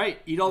 All right,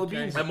 eat all the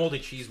beans. That moldy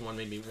cheese one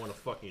made me want to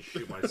fucking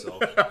shoot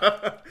myself.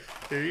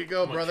 Here you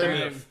go, I'm gonna brother.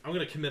 commit a- I'm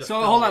gonna commit a So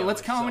felony hold on, on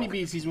let's count how many myself.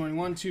 beans he's winning.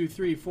 1, 2,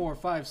 3, 4,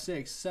 5,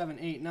 6, 7,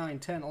 8, 9,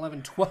 10,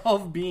 11,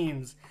 12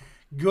 beans.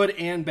 Good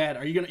and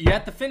bad. You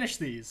have to finish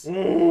these.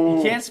 You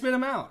can't spit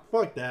them out.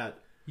 Fuck that.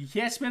 You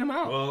can't spit them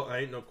out. Well, I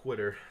ain't no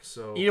quitter,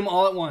 so. Eat them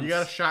all at once. You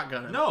got a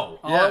shotgun it. No.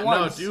 all Yeah, at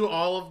once. no, do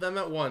all of them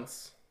at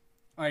once.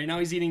 All right, now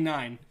he's eating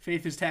 9.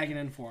 Faith is tagging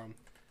in for him.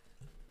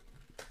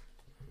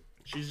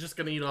 She's just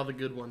gonna eat all the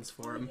good ones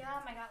for him. Yum,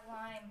 I got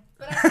lime.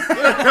 But I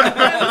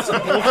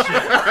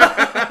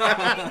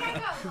think I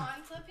got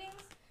lawn clippings,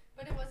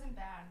 but it wasn't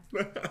bad.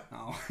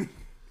 Oh.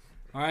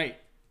 All right.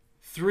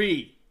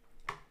 3,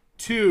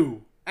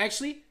 2.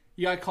 Actually,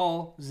 you gotta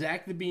call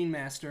Zach the Bean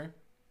Master,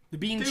 the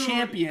Bean Dude,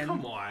 Champion.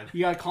 Come on.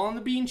 You gotta call him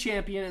the Bean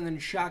Champion and then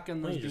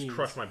shotgun those You beans. just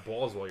crush my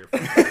balls while you're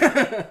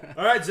fucking.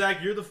 Alright,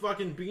 Zach, you're the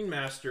fucking bean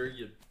master.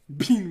 You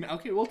Bean.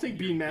 Okay, we'll take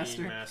Bean Master.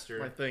 Bean master.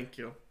 Why, thank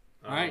you.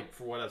 All right.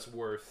 For what that's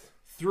worth.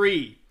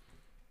 3,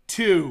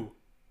 2,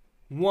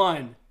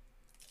 1.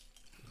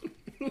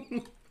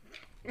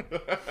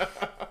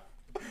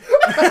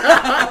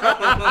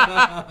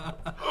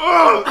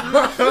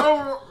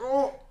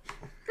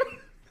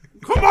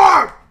 Come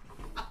on!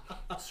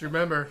 Just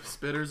remember,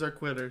 spitters are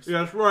quitters.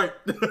 Yeah, that's right.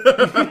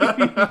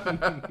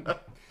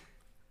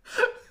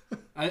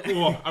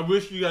 I, I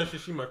wish you guys could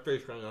see my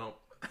face right now.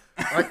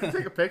 I can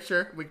take a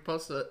picture. We can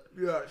post it.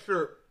 Yeah,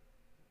 sure.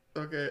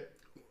 Okay.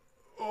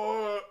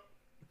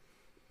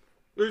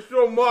 There's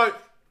so much.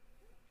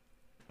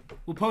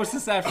 we'll post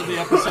this after the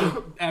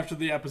episode. After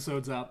the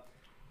episode's up,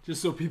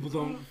 just so people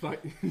don't.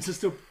 Just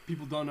so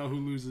people don't know who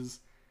loses.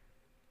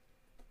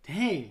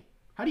 Dang.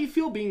 How do you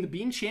feel being the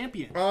Bean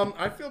Champion?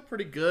 I feel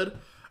pretty good.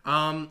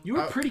 You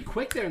were pretty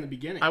quick there in the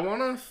beginning. I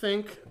want to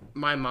thank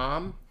my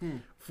mom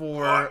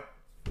for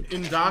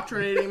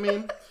indoctrinating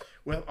me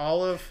with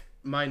all of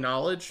my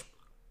knowledge.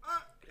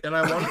 And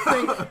I want to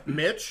thank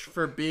Mitch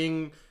for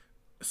being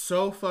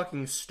so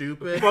fucking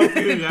stupid.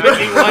 Picking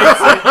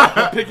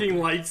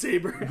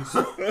lightsabers.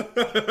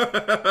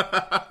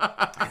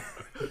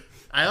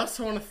 I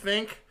also want to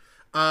thank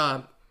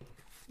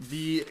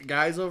the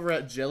guys over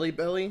at Jelly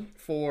Belly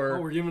for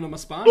Oh, we're giving them a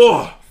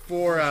sponsor.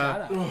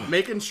 Shout out.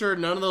 making sure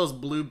none of those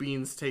blue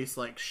beans taste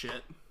like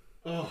shit.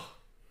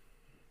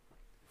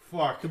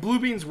 Fuck. The blue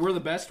beans were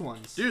the best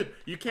ones. Dude,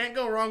 you can't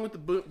go wrong with the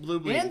blue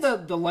beans.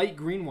 And the light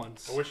green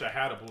ones. I wish I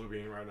had a blue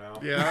bean right now.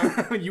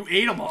 Yeah. You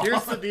ate them all.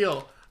 Here's the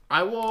deal.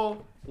 I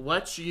will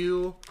let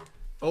you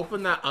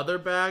open that other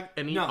bag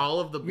and eat No, all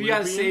of the blue we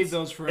gotta beans save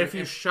those for if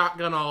you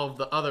shotgun all of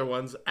the other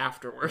ones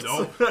afterwards.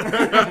 Nope. We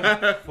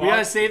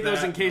gotta save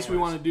those that in case we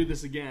noise. want to do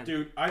this again.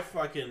 Dude, I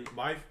feel like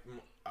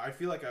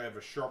I have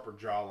a sharper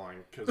jawline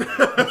because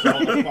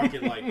all the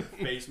fucking like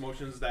face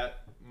motions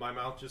that my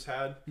mouth just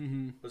had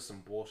was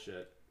some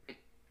bullshit.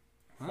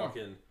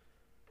 Fucking,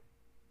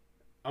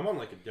 I'm on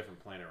like a different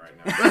planet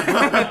right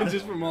now.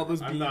 Just from all those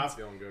beans. I'm not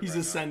feeling good. He's right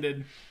ascended.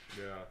 Now.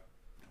 Yeah.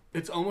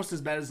 It's almost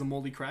as bad as the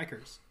moldy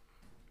crackers.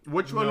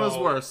 Which one was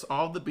No. worse?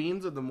 All the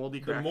beans or the moldy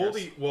The crackers?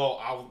 moldy. Well,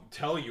 I'll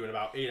tell you in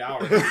about 8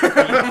 hours.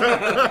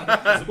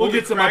 We'll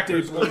get some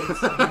crackers,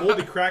 updates. The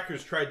moldy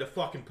crackers tried to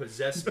fucking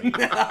possess me.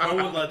 I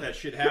wouldn't let that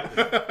shit happen.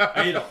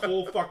 I ate a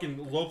whole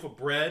fucking loaf of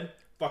bread.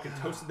 Fucking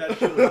toasted that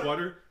shit with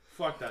butter.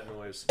 Fuck that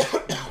noise.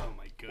 Oh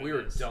my goodness. We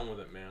were done with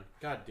it, man.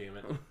 God damn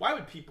it. Why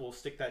would people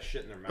stick that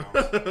shit in their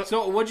mouths?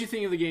 So, what'd you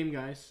think of the game,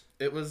 guys?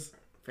 It was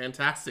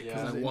fantastic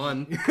because Yeah. I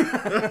won.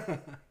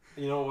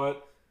 You know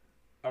what?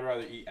 I'd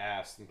rather eat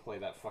ass than play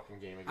that fucking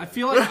game again. I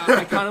feel like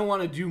I kind of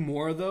want to do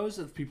more of those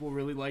if people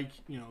really like,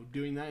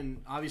 doing that.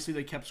 And obviously,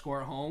 they kept score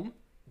at home.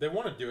 They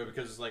want to do it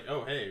because it's like,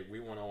 oh, hey, we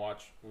want to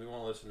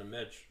listen to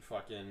Mitch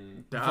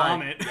fucking Die.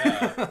 Vomit.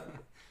 Yeah.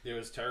 It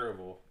was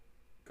terrible.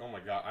 Oh my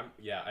god.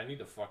 I need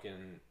to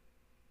fucking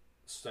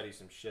study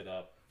some shit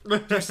up.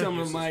 Do some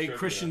of Useless my trivia.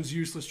 Christian's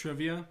Useless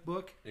Trivia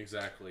book.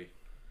 Exactly.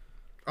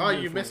 Oh,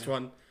 you missed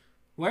one.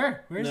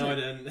 Where? Where's No, I it?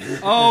 didn't.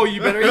 Oh, you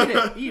better eat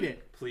it. Eat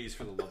it. Please,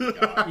 for the love of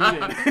God.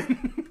 Eat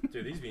it.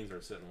 Dude, these beans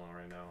aren't sitting well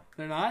right now.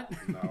 They're not?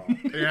 No.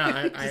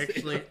 Yeah, I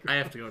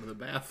have to go to the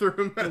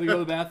bathroom. Can we go to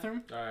the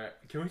bathroom? Alright,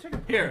 can we take a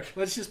break? Here,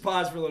 let's just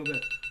pause for a little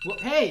bit. Well,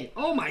 hey,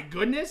 oh my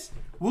goodness.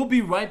 We'll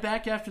be right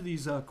back after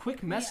these quick Yeah, I want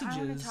to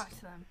messages. talk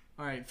to them.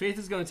 All right, Faith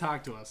is going to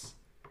talk to us.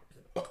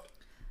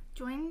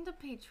 Join the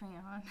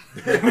Patreon.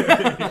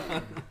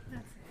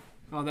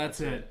 Oh, that's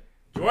it.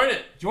 Join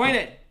it! Join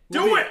it.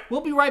 Do it!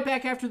 We'll be right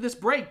back after this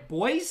break,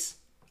 boys.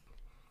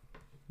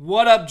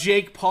 What up,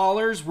 Jake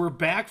Paulers? We're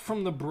back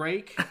from the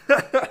break.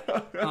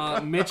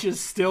 Mitch is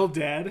still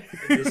dead.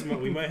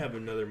 We might have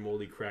another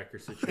moldy cracker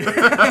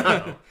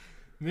situation.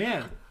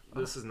 Man,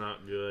 This is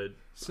not good.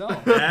 so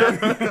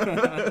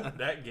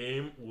That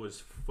game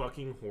was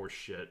fucking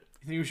horseshit.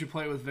 you think we should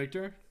play it with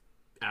Victor?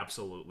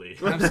 Absolutely.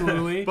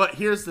 Absolutely. But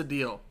here's the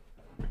deal.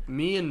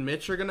 me and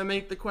Mitch are gonna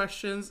make the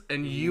questions,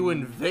 and you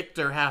and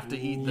Victor have to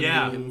eat the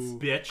Yeah, beans.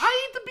 bitch.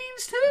 I eat the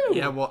beans too.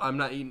 Yeah, well, I'm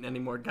not eating any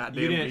more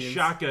goddamn You didn't beans.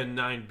 shotgun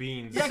 9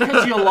 beans. Yeah,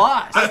 because you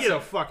lost. I get a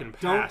fucking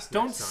pass.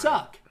 Don't next time.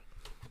 suck.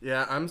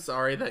 Yeah, I'm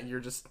sorry that you're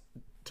just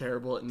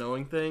terrible at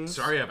knowing things.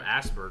 Sorry, I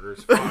have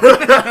Asperger's.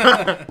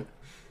 Fuck.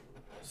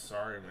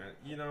 Sorry, man.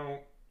 You know.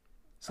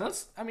 So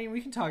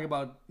we can talk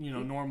about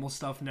normal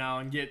stuff now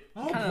and get.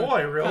 Oh kinda,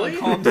 boy, really?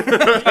 Calm down.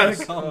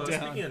 Kinda calm down.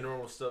 Speaking of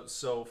normal stuff,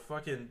 so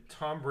fucking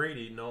Tom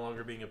Brady no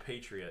longer being a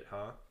Patriot,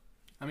 huh?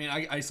 I mean,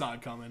 I saw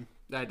it coming.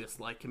 I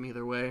dislike him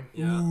either way.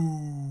 Yeah.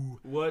 Ooh.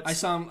 What? I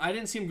saw him. I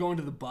didn't see him going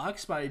to the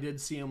Bucks, but I did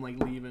see him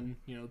leaving.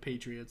 The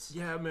Patriots.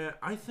 Yeah, man.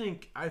 I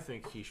think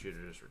he should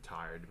have just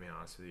retired. To be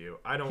honest with you,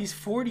 I don't. He's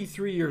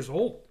 43 years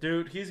old.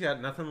 Dude, he's got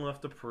nothing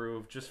left to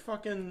prove. Just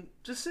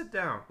sit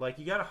down. Like,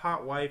 you got a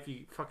hot wife.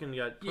 You fucking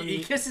got.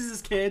 He kisses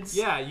his kids.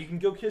 Yeah, you can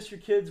go kiss your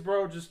kids,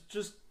 bro.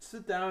 Just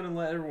sit down and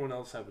let everyone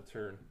else have a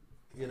turn.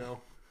 You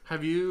know.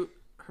 Have you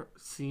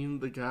seen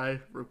the guy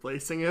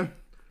replacing him?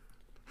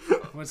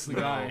 What's the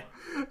guy?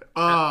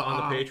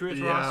 On the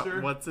Patriots yeah,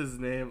 roster? What's his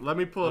name? Let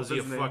me pull Was up he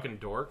a his name. fucking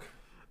dork?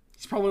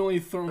 He's probably only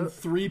thrown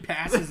 3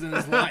 passes in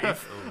his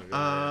life. Oh my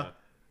god.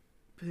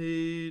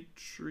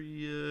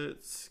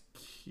 Patriots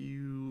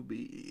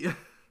QB.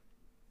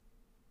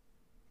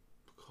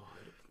 God.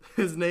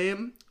 His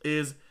name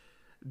is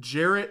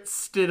Jarrett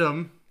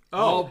Stidham.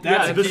 Oh,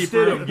 that's yeah, a the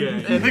keeper. Stidham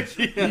gang. And the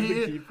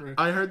keeper.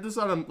 I heard this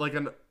on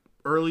an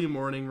early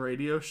morning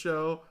radio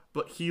show,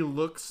 but he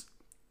looks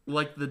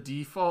like the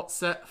default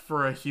set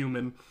for a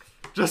human.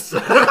 Just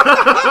That's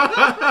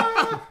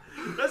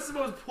the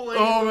most plain.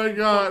 oh my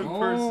god. Oh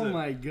person.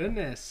 my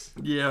goodness!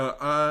 Yeah.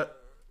 All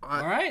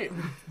right,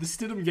 the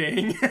Stidham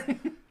gang.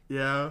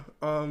 Yeah.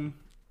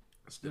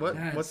 Yes.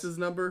 What's his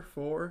number?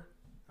 4.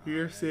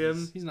 Here's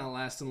him He's not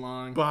lasting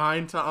long.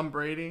 behind Tom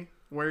Brady,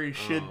 where he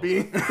should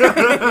be.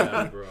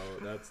 Yeah, bro,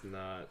 that's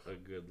not a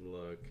good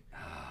look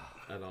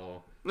at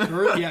all.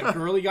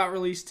 Gurley got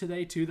released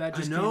today too. That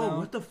just I know, came out.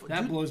 what the fuck?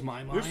 That Dude, blows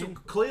my There's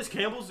mind. Calais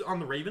Campbell's on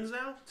the Ravens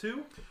now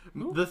too.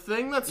 The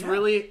thing that's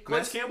really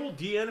Calais Campbell,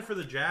 DN for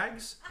the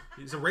Jags.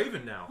 He's a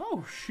Raven now.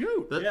 Oh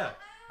shoot! Yeah.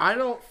 I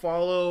don't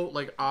follow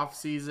off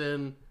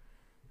season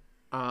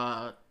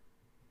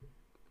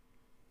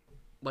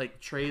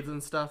trades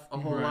and stuff a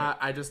whole lot.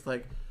 I just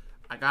I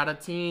got a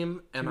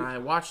team and I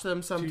watch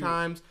them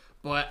sometimes.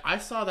 But I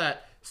saw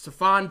that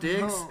Stephon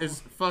Diggs is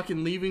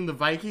fucking leaving the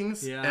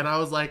Vikings, Yeah. and I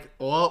was like,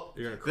 "Oh,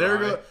 You're gonna there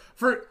cry.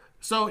 go."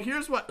 So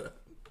here's what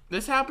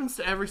this happens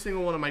to every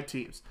single one of my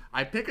teams.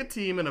 I pick a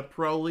team in a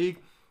pro league.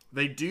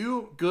 They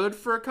do good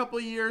for a couple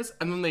of years,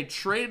 and then they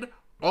trade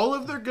all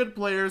of their good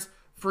players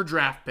for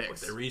draft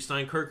picks. They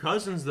re-signed Kirk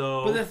Cousins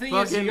though. But the thing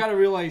is, you Fucking- gotta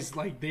realize,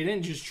 they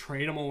didn't just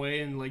trade him away,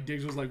 and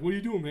Diggs was like, "What are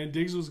you doing, man?"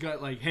 Diggs was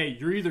hey,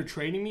 you're either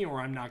trading me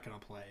or I'm not gonna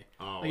play.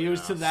 Oh, It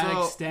was yeah. to that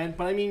So- extent.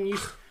 But I mean,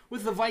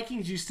 with the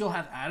Vikings, you still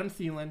have Adam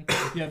Thielen,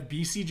 you have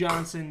BC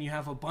Johnson, you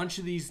have a bunch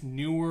of these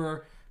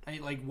newer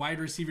wide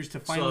receivers to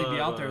finally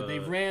be out there.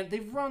 They've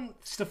run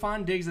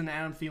Stephon Diggs and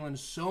Adam Thielen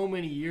so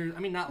many years. I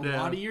mean, not a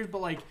lot of years, but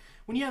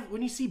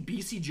when you see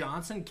BC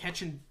Johnson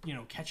catching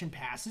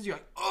passes, you're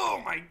like, oh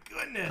my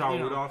goodness. Kyle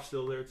Rudolph's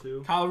still there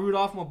too. Kyle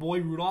Rudolph, my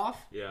boy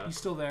Rudolph. Yeah. He's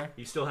still there.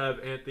 You still have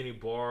Anthony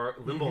Barr.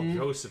 Linval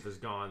Joseph is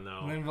gone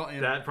though. Linval-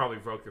 yeah. That probably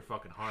broke your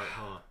fucking heart,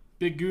 huh?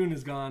 Big Goon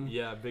is gone.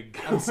 Yeah, big.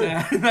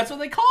 Sad. That's what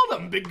they called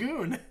him, Big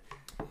Goon.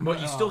 But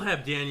you still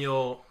have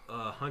Daniel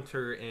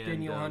Hunter and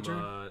Daniel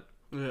Hunter?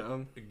 Yeah.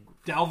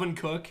 Dalvin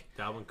Cook,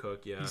 Dalvin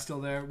Cook. Yeah. he's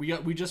still there.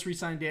 We just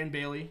re-signed Dan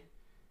Bailey,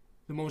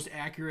 the most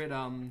accurate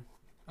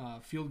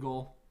field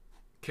goal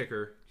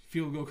Kicker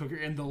kicker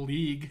in the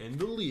league. in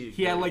the league.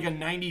 He had a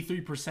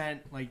 93%,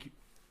 Well,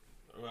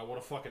 what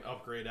a fucking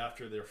upgrade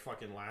after their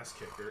fucking last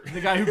kicker. the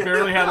guy who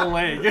barely had a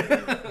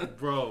leg.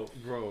 Bro.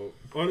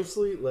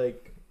 Honestly,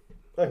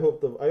 I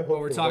hope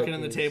We're the talking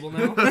on the Vikings- table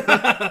now.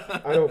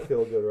 I don't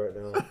feel good right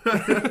now.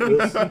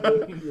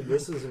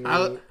 This is me.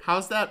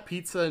 How's that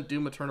pizza and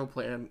Doom Eternal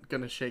plan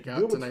gonna shake out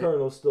Doom tonight?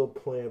 Eternal's still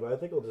playing, but I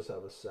think I'll just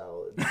have a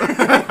salad.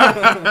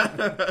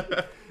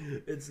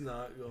 It's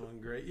not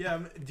going great. Yeah.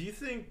 Do you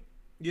think?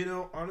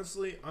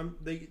 Honestly,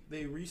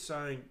 they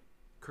re-signed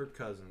Kirk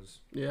Cousins,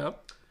 Yeah.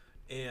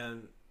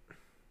 and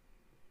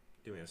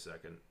give me a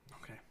second.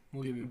 Okay,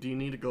 we'll give you. Do you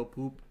need to go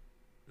poop?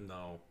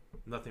 No,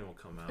 nothing will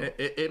come out.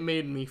 It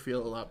made me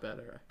feel a lot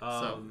better.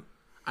 So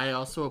I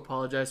also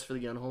apologize for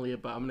the unholy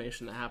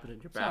abomination that happened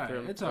in your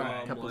bathroom It's all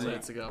right. a couple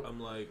minutes ago.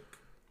 I'm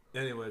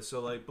anyway.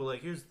 So but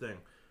here's the thing,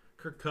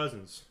 Kirk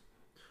Cousins,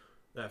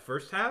 that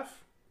first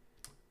half,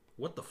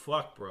 what the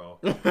fuck, bro?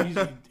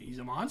 He's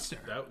a monster.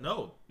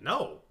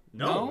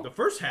 No. The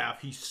first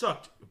half he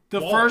sucked. The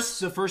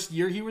balls. first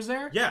year he was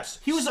there? Yes.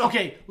 He was sucked.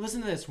 okay.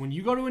 Listen to this. When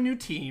you go to a new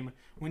team,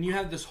 when you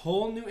have this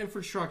whole new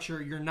infrastructure,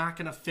 you're not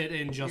gonna fit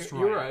in just right.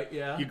 You're right.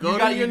 Yeah. You go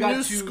got- to your you got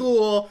new to-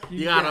 school.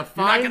 You gotta You're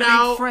find not gonna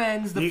out. make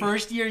friends the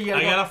first year. You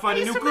I gotta find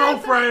a new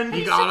girlfriend.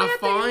 You gotta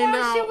find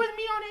Sit out. with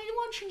me on A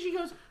lunch, and she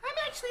goes, "I'm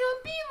actually on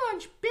B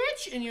lunch, bitch."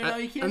 Mitch, and you know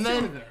you can't and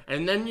sit then there.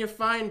 and then you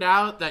find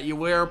out that you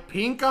wear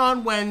pink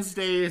on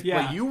Wednesdays,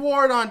 Yeah. but you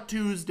wore it on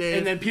Tuesdays.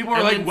 And then people are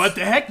and like, then- "What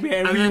the heck,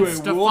 man?" And We then wear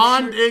wolf Stephon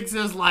shirts." Diggs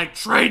is like,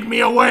 "Trade me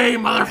away,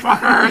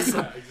 motherfuckers!"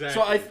 Yeah, exactly.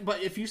 So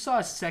but if you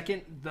saw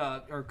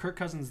Kirk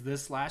Cousins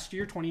this last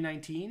year,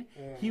 2019,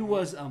 he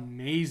was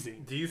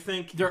amazing. Do you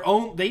think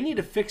They need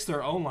to fix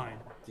their O line.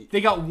 They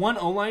got one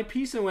O line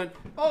piece and went,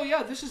 "Oh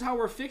yeah, this is how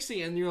we're fixing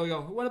it." And you're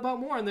like, "What about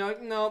more?" And they're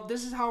like, "No,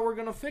 this is how we're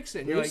gonna fix it."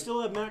 And Do you're you like,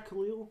 still have Matt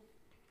Khalil?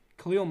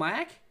 "Khalil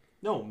Mack?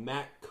 No,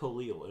 Matt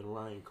Khalil and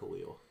Ryan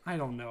Khalil. I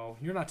don't know.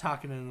 You're not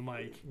talking into the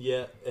mic."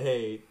 Yeah,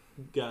 hey,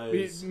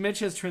 guys. Mitch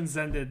has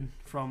transcended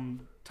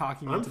from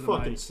talking I'm into the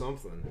fucking mic.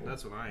 something.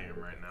 that's what I am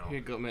right now?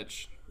 Here, go,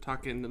 Mitch.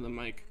 Talk into the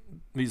mic.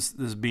 This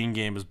bean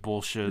game is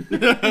bullshit.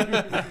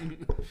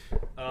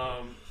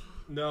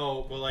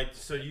 No, but like,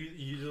 so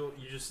you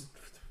just.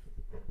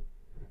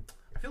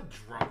 I feel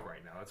drunk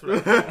right now. That's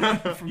what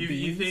I feel.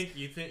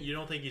 you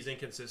don't think he's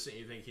inconsistent?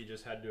 You think he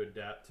just had to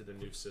adapt to the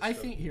new system? I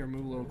think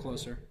move a little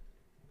closer.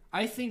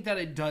 I think that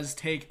it does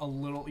take a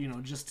little,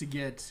 just to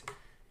get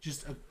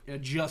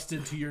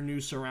adjusted to your new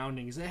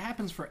surroundings. It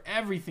happens for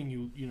everything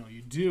you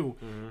do.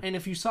 Mm-hmm. And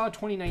if you saw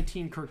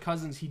 2019 Kirk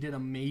Cousins, he did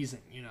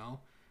amazing.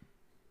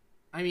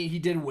 I mean, he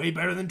did way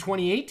better than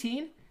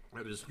 2018.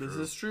 that is This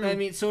true. is true. I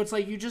mean, so it's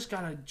like you just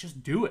gotta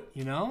do it.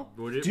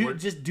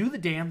 Just do the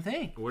damn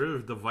thing. What are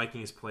the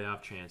Vikings'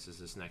 playoff chances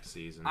this next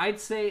season? I'd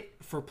say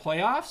for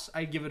playoffs,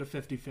 I'd give it a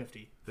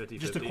 50-50. 50-50?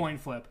 Just a coin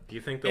flip. Do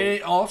you think And they'll?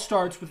 it all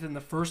starts within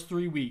the first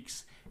 3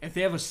 weeks. If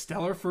they have a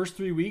stellar first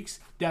 3 weeks,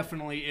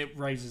 definitely it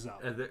rises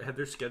up. Have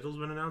their schedules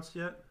been announced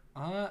yet?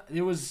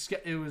 It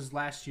was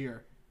last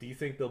year. Do you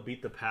think they'll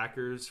beat the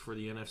Packers for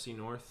the NFC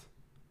North?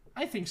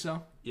 I think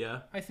so.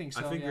 Yeah, I think so.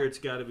 I figure yeah. it's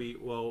got to be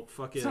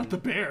fucking. It's not the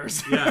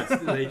Bears. Yeah,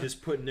 they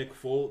just put Nick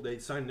Foles. They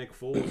signed Nick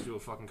Foles to a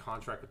fucking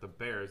contract with the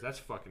Bears. That's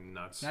fucking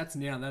nuts. that is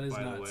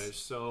by nuts. the way.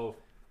 So,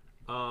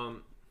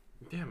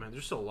 yeah, man,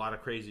 there's a lot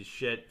of crazy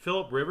shit.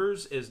 Phillip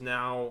Rivers is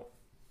now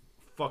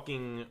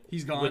fucking.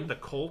 He's gone. with the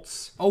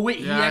Colts. Oh wait,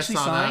 he Yeah, I actually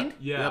saw that. signed.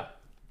 Yeah. Yep.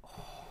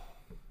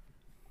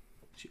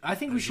 I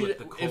think we He's should. with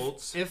the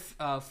Colts. If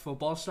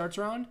football starts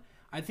around,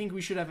 I think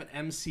we should have an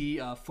MC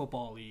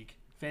football league,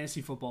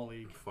 fantasy football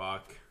league.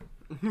 Fuck.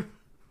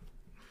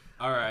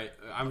 All right,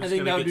 I'm I just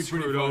think that gonna would get be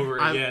pretty screwed fun. over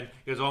I'm- again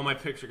because all my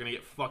picks are gonna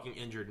get fucking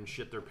injured and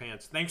shit their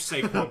pants. Thanks,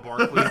 Saquon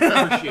Barkley.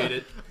 Appreciate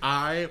it.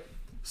 I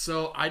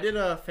did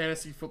a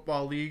fantasy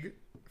football league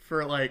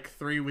for like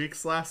 3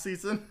 weeks last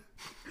season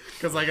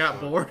because I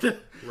got bored.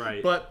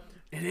 Right. But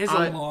It is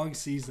I- a long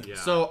season. Yeah.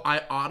 so I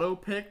auto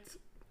picked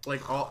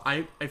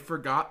I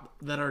forgot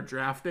that our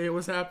draft day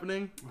was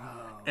happening,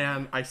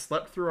 and I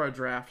slept through our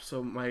draft.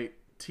 So my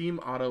team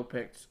auto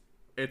picked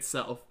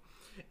itself,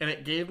 and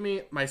it gave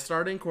me my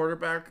starting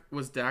quarterback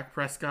was Dak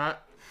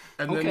Prescott,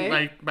 and Okay.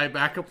 then my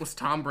backup was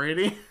Tom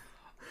Brady.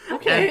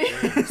 Okay.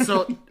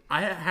 So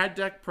I had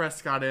Dak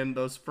Prescott in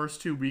those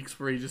first 2 weeks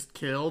where he just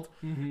killed,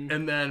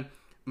 and then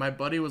my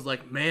buddy was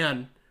like,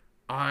 "Man,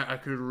 I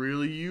could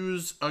really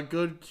use a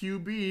good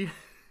QB."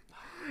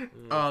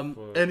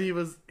 And he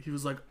was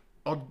like,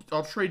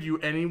 "I'll trade you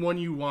anyone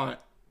you want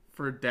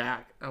for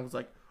Dak." I was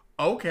like,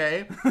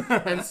 "Okay,"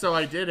 and so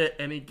I did it,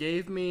 and he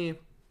gave me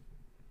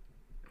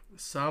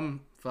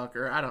some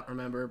fucker, I don't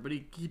remember, but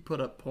he put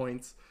up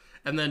points,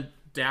 and then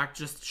Dak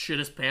just shit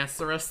his pants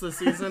the rest of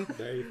the season.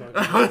 There you fucking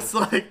I was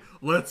like,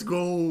 let's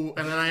go.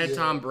 And then I had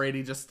Tom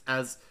Brady just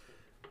as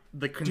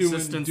the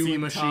consistency doing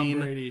Tom machine.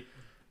 Brady.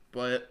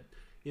 But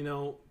You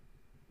know,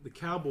 the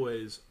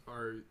Cowboys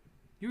are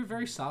You were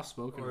very soft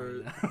spoken Or-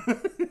 right now.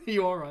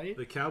 You all right?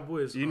 the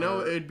Cowboys. you know,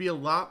 are, it'd be a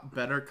lot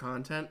better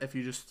content if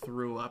you just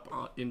threw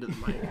up into the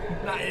mic.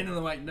 Not into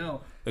the mic.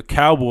 No. the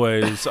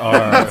Cowboys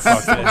are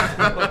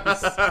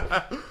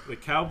fucking. The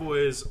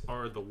Cowboys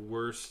are the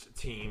worst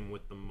team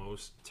with the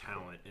most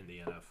talent in the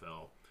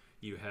NFL.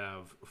 You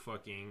have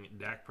fucking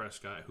Dak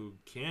Prescott, who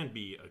can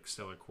be a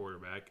stellar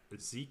quarterback.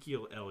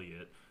 Ezekiel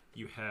Elliott.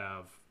 You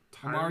have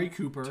Amari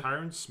Cooper.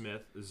 Tyron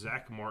Smith,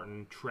 Zach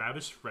Martin,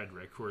 Travis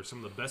Frederick, who are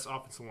some of the best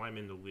offensive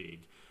linemen in the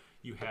league.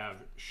 You have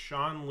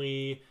Sean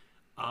Lee,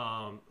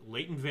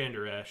 Leighton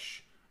Vander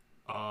Esch,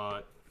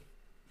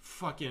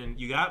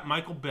 you got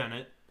Michael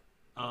Bennett.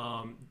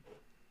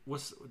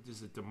 What's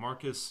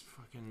DeMarcus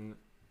fucking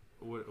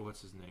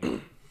what's his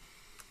name?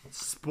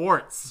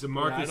 Sports.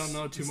 DeMarcus. Yeah, I don't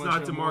know too it's much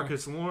not anymore.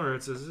 DeMarcus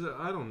Lawrence.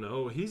 I don't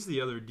know. He's the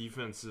other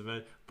defensive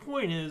end.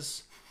 Point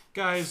is,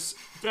 guys,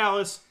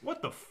 Dallas,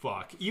 what the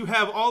fuck? You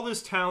have all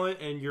this talent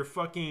and you're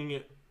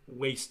fucking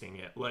wasting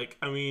it. Like,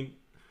 I mean,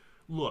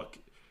 look,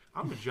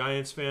 I'm a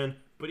Giants fan,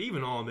 but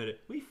even I'll admit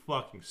it, we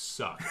fucking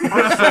suck.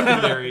 Our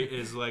secondary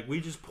is like, we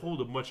just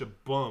pulled a bunch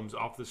of bums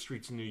off the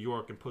streets of New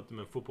York and put them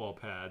in football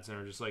pads and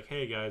are just like,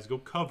 hey guys, go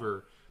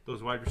cover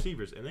those wide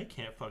receivers. And they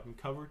can't fucking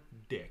cover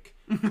dick.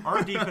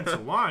 Our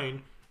defensive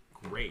line,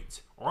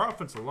 great. Our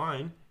offensive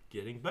line,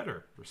 getting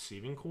better.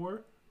 Receiving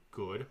core,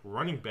 good.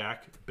 Running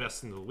back,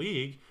 best in the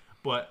league.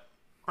 But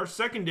our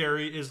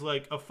secondary is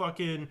like a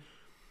fucking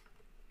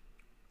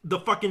the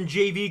fucking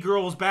JV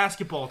girls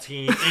basketball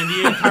team, and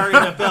the entire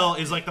NFL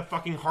is like the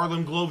fucking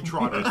Harlem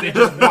Globetrotters. They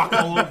just walk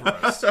all over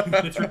us.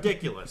 It's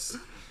ridiculous.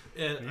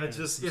 And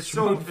it's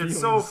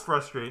so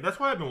frustrating. That's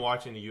why I've been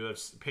watching the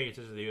UFC, paying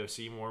attention to the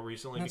UFC more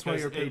recently. That's why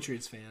you're a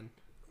Patriots fan.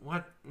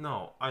 What?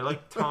 No, I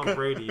like Tom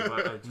Brady,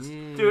 but I just,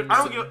 dude,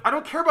 I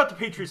don't care about the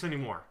Patriots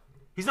anymore.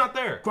 He's not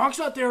there. Gronk's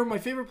not there. My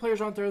favorite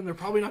players aren't there, and they're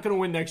probably not going to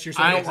win next year.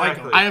 So I don't like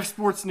him. I have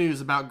sports news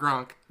about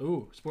Gronk.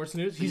 Ooh, sports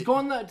news. He's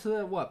going to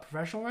the what?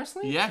 Professional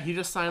wrestling? Yeah, he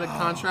just signed a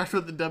contract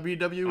with the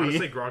WWE.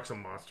 Honestly, Gronk's a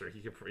monster.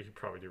 He could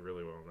probably do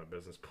really well in that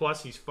business.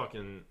 Plus, he's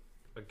fucking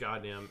a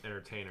goddamn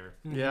entertainer.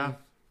 Yeah,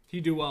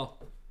 He'd do well.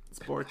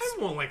 sports.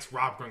 Everyone likes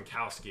Rob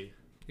Gronkowski,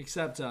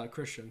 Except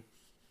Christian.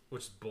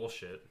 which is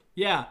bullshit.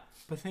 Yeah,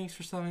 but thanks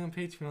for subbing on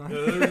Patreon.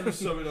 There's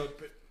something on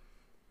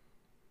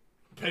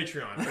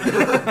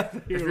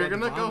Patreon. If you're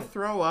gonna go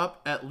throw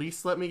up, at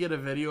least let me get a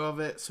video of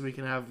it so we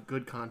can have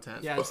good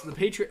content. Yeah, it's the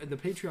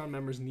Patreon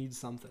members need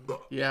something.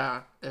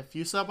 Yeah, if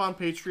you sub on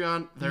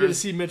Patreon, You get to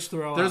see Mitch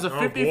throw there's up. a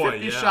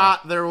 50-50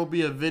 shot there will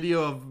be a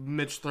video of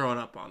Mitch throwing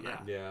up on there.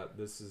 Yeah,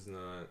 this is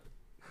not.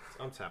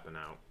 I'm tapping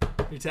out.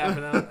 You're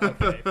tapping out?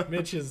 Okay.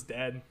 Mitch is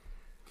dead.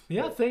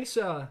 Yeah, thanks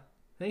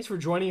for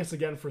joining us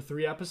again for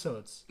 3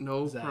 episodes.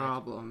 No Zach.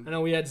 problem. I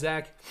know we had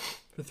Zach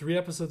for 3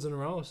 episodes in a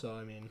row, so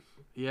I mean...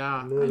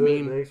 Yeah, No, I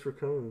mean, thanks for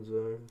coming,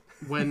 Zach.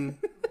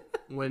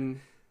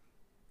 when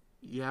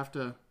you have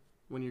to,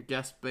 when your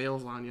guest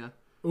bails on you,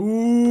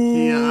 Ooh!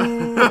 Yeah.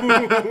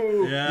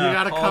 Yeah. you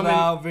gotta Called come in.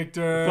 out,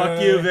 Victor.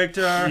 Fuck you,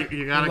 Victor.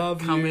 You gotta love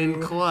come you.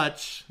 in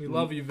clutch. We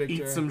love you,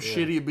 Victor. Eat some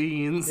shitty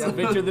beans. Yeah,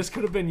 Victor, this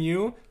could have been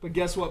you, but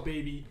guess what,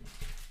 baby?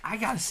 I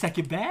got a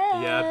second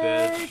bag. Yeah,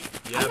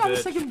 bitch. Yeah, I got a bitch.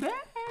 second bag.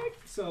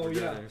 So We'll do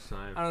yeah, that next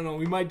time. I don't know.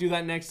 We might do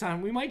that next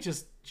time. We might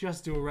just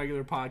do a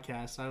regular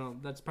podcast. I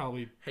don't. That's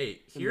probably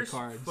Hey, the here's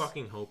cards.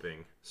 fucking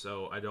hoping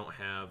so I don't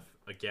have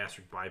a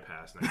gastric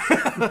bypass next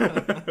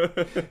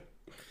time.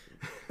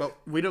 But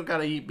we don't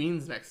gotta eat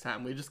beans next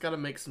time. We just gotta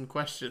make some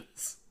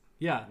questions.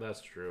 yeah. That's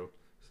true.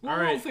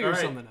 We'll figure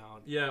something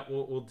out. Yeah,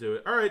 we'll do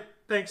it. All right.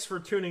 Thanks for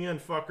tuning in,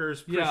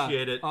 fuckers. Yeah.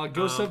 Appreciate it.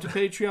 Go sub to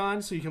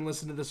Patreon so you can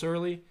listen to this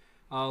early.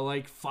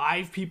 Like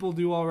 5 people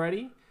do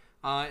already.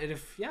 And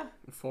if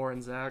 4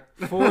 and Zach.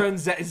 4 and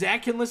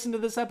Zach can listen to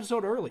this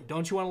episode early.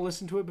 Don't you want to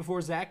listen to it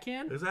before Zach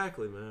can?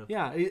 Exactly, man.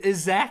 Yeah,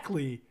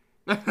 exactly.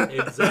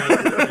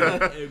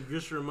 Exactly. And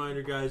just a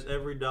reminder, guys,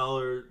 every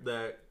dollar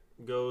that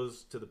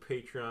goes to the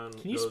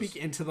Patreon. Can you speak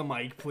into the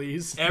mic,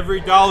 please?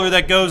 Every dollar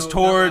that goes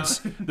towards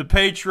the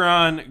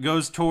Patreon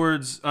goes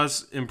towards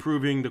us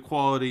improving the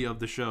quality of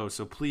the show.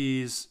 So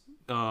please,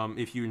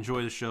 if you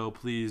enjoy the show,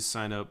 please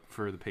sign up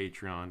for the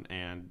Patreon.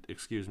 And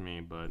excuse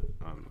me, but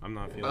I'm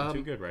not feeling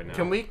too good right now.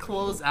 Can we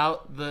close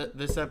out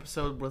this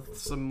episode with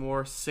some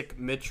more sick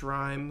Mitch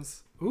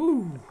rhymes?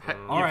 Ooh.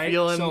 All right.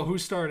 feeling- So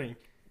who's starting?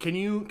 Can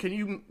you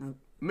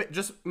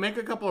just make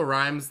a couple of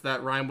rhymes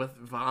that rhyme with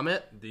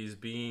vomit? These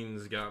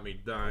beans got me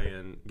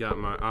dying, got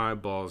my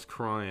eyeballs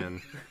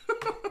crying.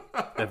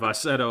 If I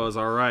said I was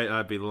alright,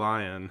 I'd be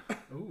lying.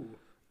 Ooh.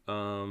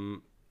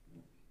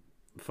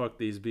 Fuck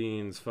these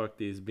beans, fuck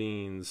these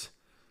beans.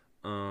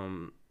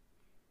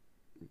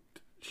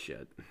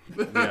 Shit.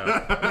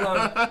 Yeah.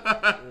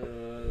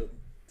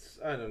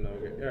 I don't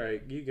know.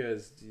 Alright, you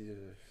guys.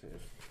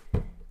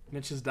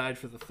 Mitch has died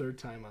for the 3rd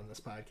time on this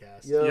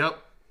podcast. Yep.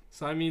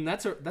 So I mean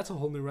that's a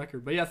whole new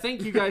record. But yeah,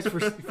 thank you guys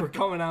for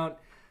coming out.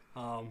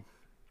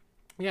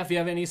 Yeah, if you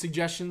have any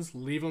suggestions,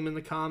 leave them in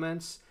the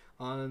comments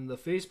on the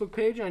Facebook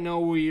page. I know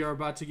we are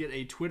about to get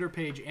a Twitter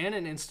page and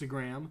an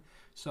Instagram,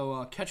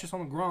 so catch us on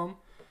the Grom.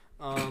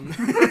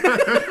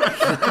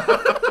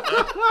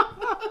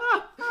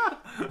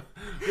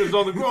 It's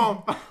on the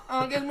ground.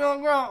 Get me on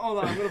the Grom. Hold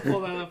on, I'm gonna pull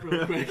that up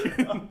real quick.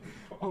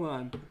 Hold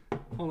on.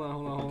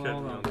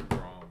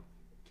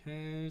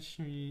 Catch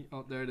me.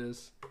 Oh, there it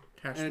is.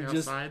 Catch And me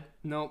just- outside.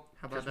 Nope.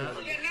 How about that?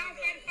 Yeah, now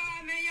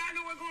 35, man, y'all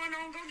know what's going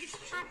on. Go get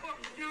your truck up.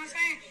 You know what I'm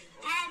saying?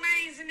 All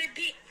mains in the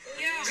dick.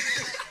 Yeah.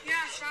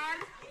 Yeah, son.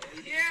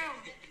 Yeah.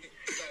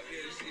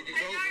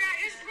 Hey, y'all got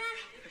Instagram?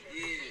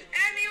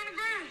 Add me on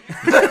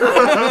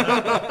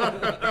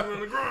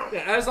the ground. Yeah,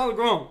 add us on the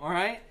Grom,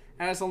 alright?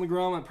 Add us on the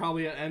Grom and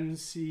probably at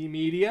MC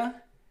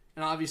Media.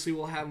 And obviously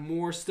we'll have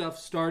more stuff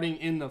starting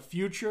in the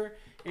future,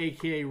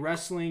 aka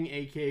wrestling,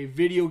 aka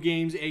video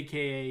games,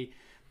 aka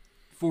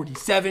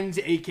 47s,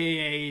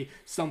 aka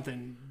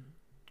something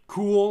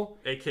cool.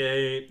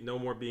 AKA, no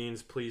more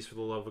beans, please, for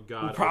the love of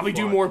God. We'll probably Oh,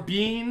 do fuck. more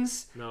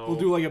beans. No. We'll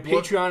do like a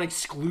Patreon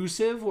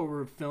exclusive where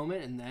we're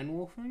filming and then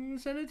we'll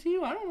send it to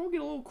you. I don't know,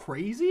 get a little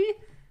crazy.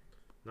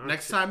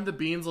 Next time the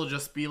beans will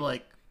just be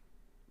like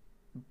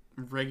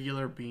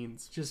regular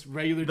beans. Just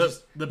regular,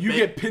 The you ba-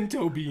 get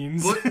pinto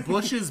beans.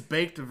 Bush's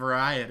baked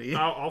variety.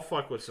 I'll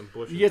fuck with some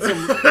bushes. You get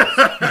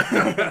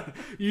some.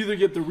 You either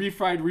get the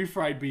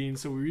refried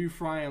beans, so we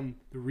refry them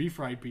the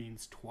refried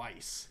beans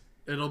twice.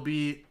 It'll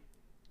be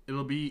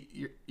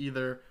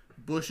either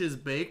Bush's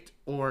baked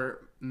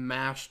or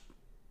mashed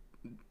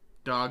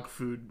dog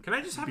food. Can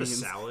I just have Beans. a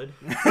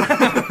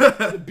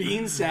salad?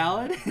 Bean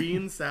salad.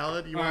 Bean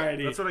salad? You want?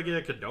 Alrighty. That's what I get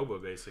at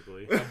Cadoba,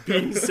 basically.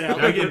 Bean salad.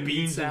 Can I get Bean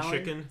beans and salad?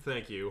 chicken?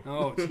 Thank you.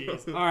 Oh,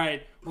 jeez. All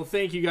right. Well,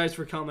 thank you guys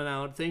for coming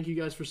out. Thank you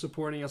guys for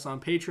supporting us on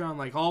Patreon,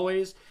 like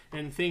always.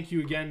 And thank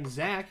you again,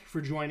 Zach, for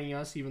joining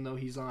us, even though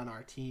he's on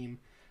our team.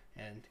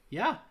 And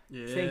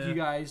thank you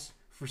guys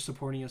for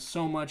supporting us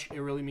so much.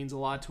 It really means a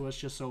lot to us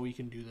just so we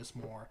can do this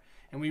more.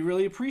 And we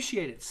really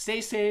appreciate it.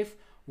 Stay safe.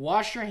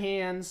 Wash your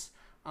hands.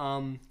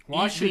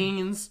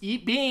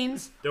 Eat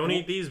beans. Don't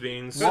eat these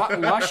beans.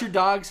 Wash your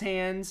dog's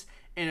hands.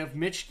 And if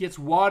Mitch gets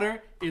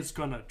water, it's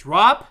going to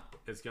drop.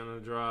 It's gonna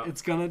drop.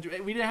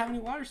 We didn't have any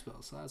water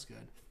spills, so that's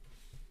good.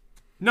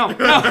 No.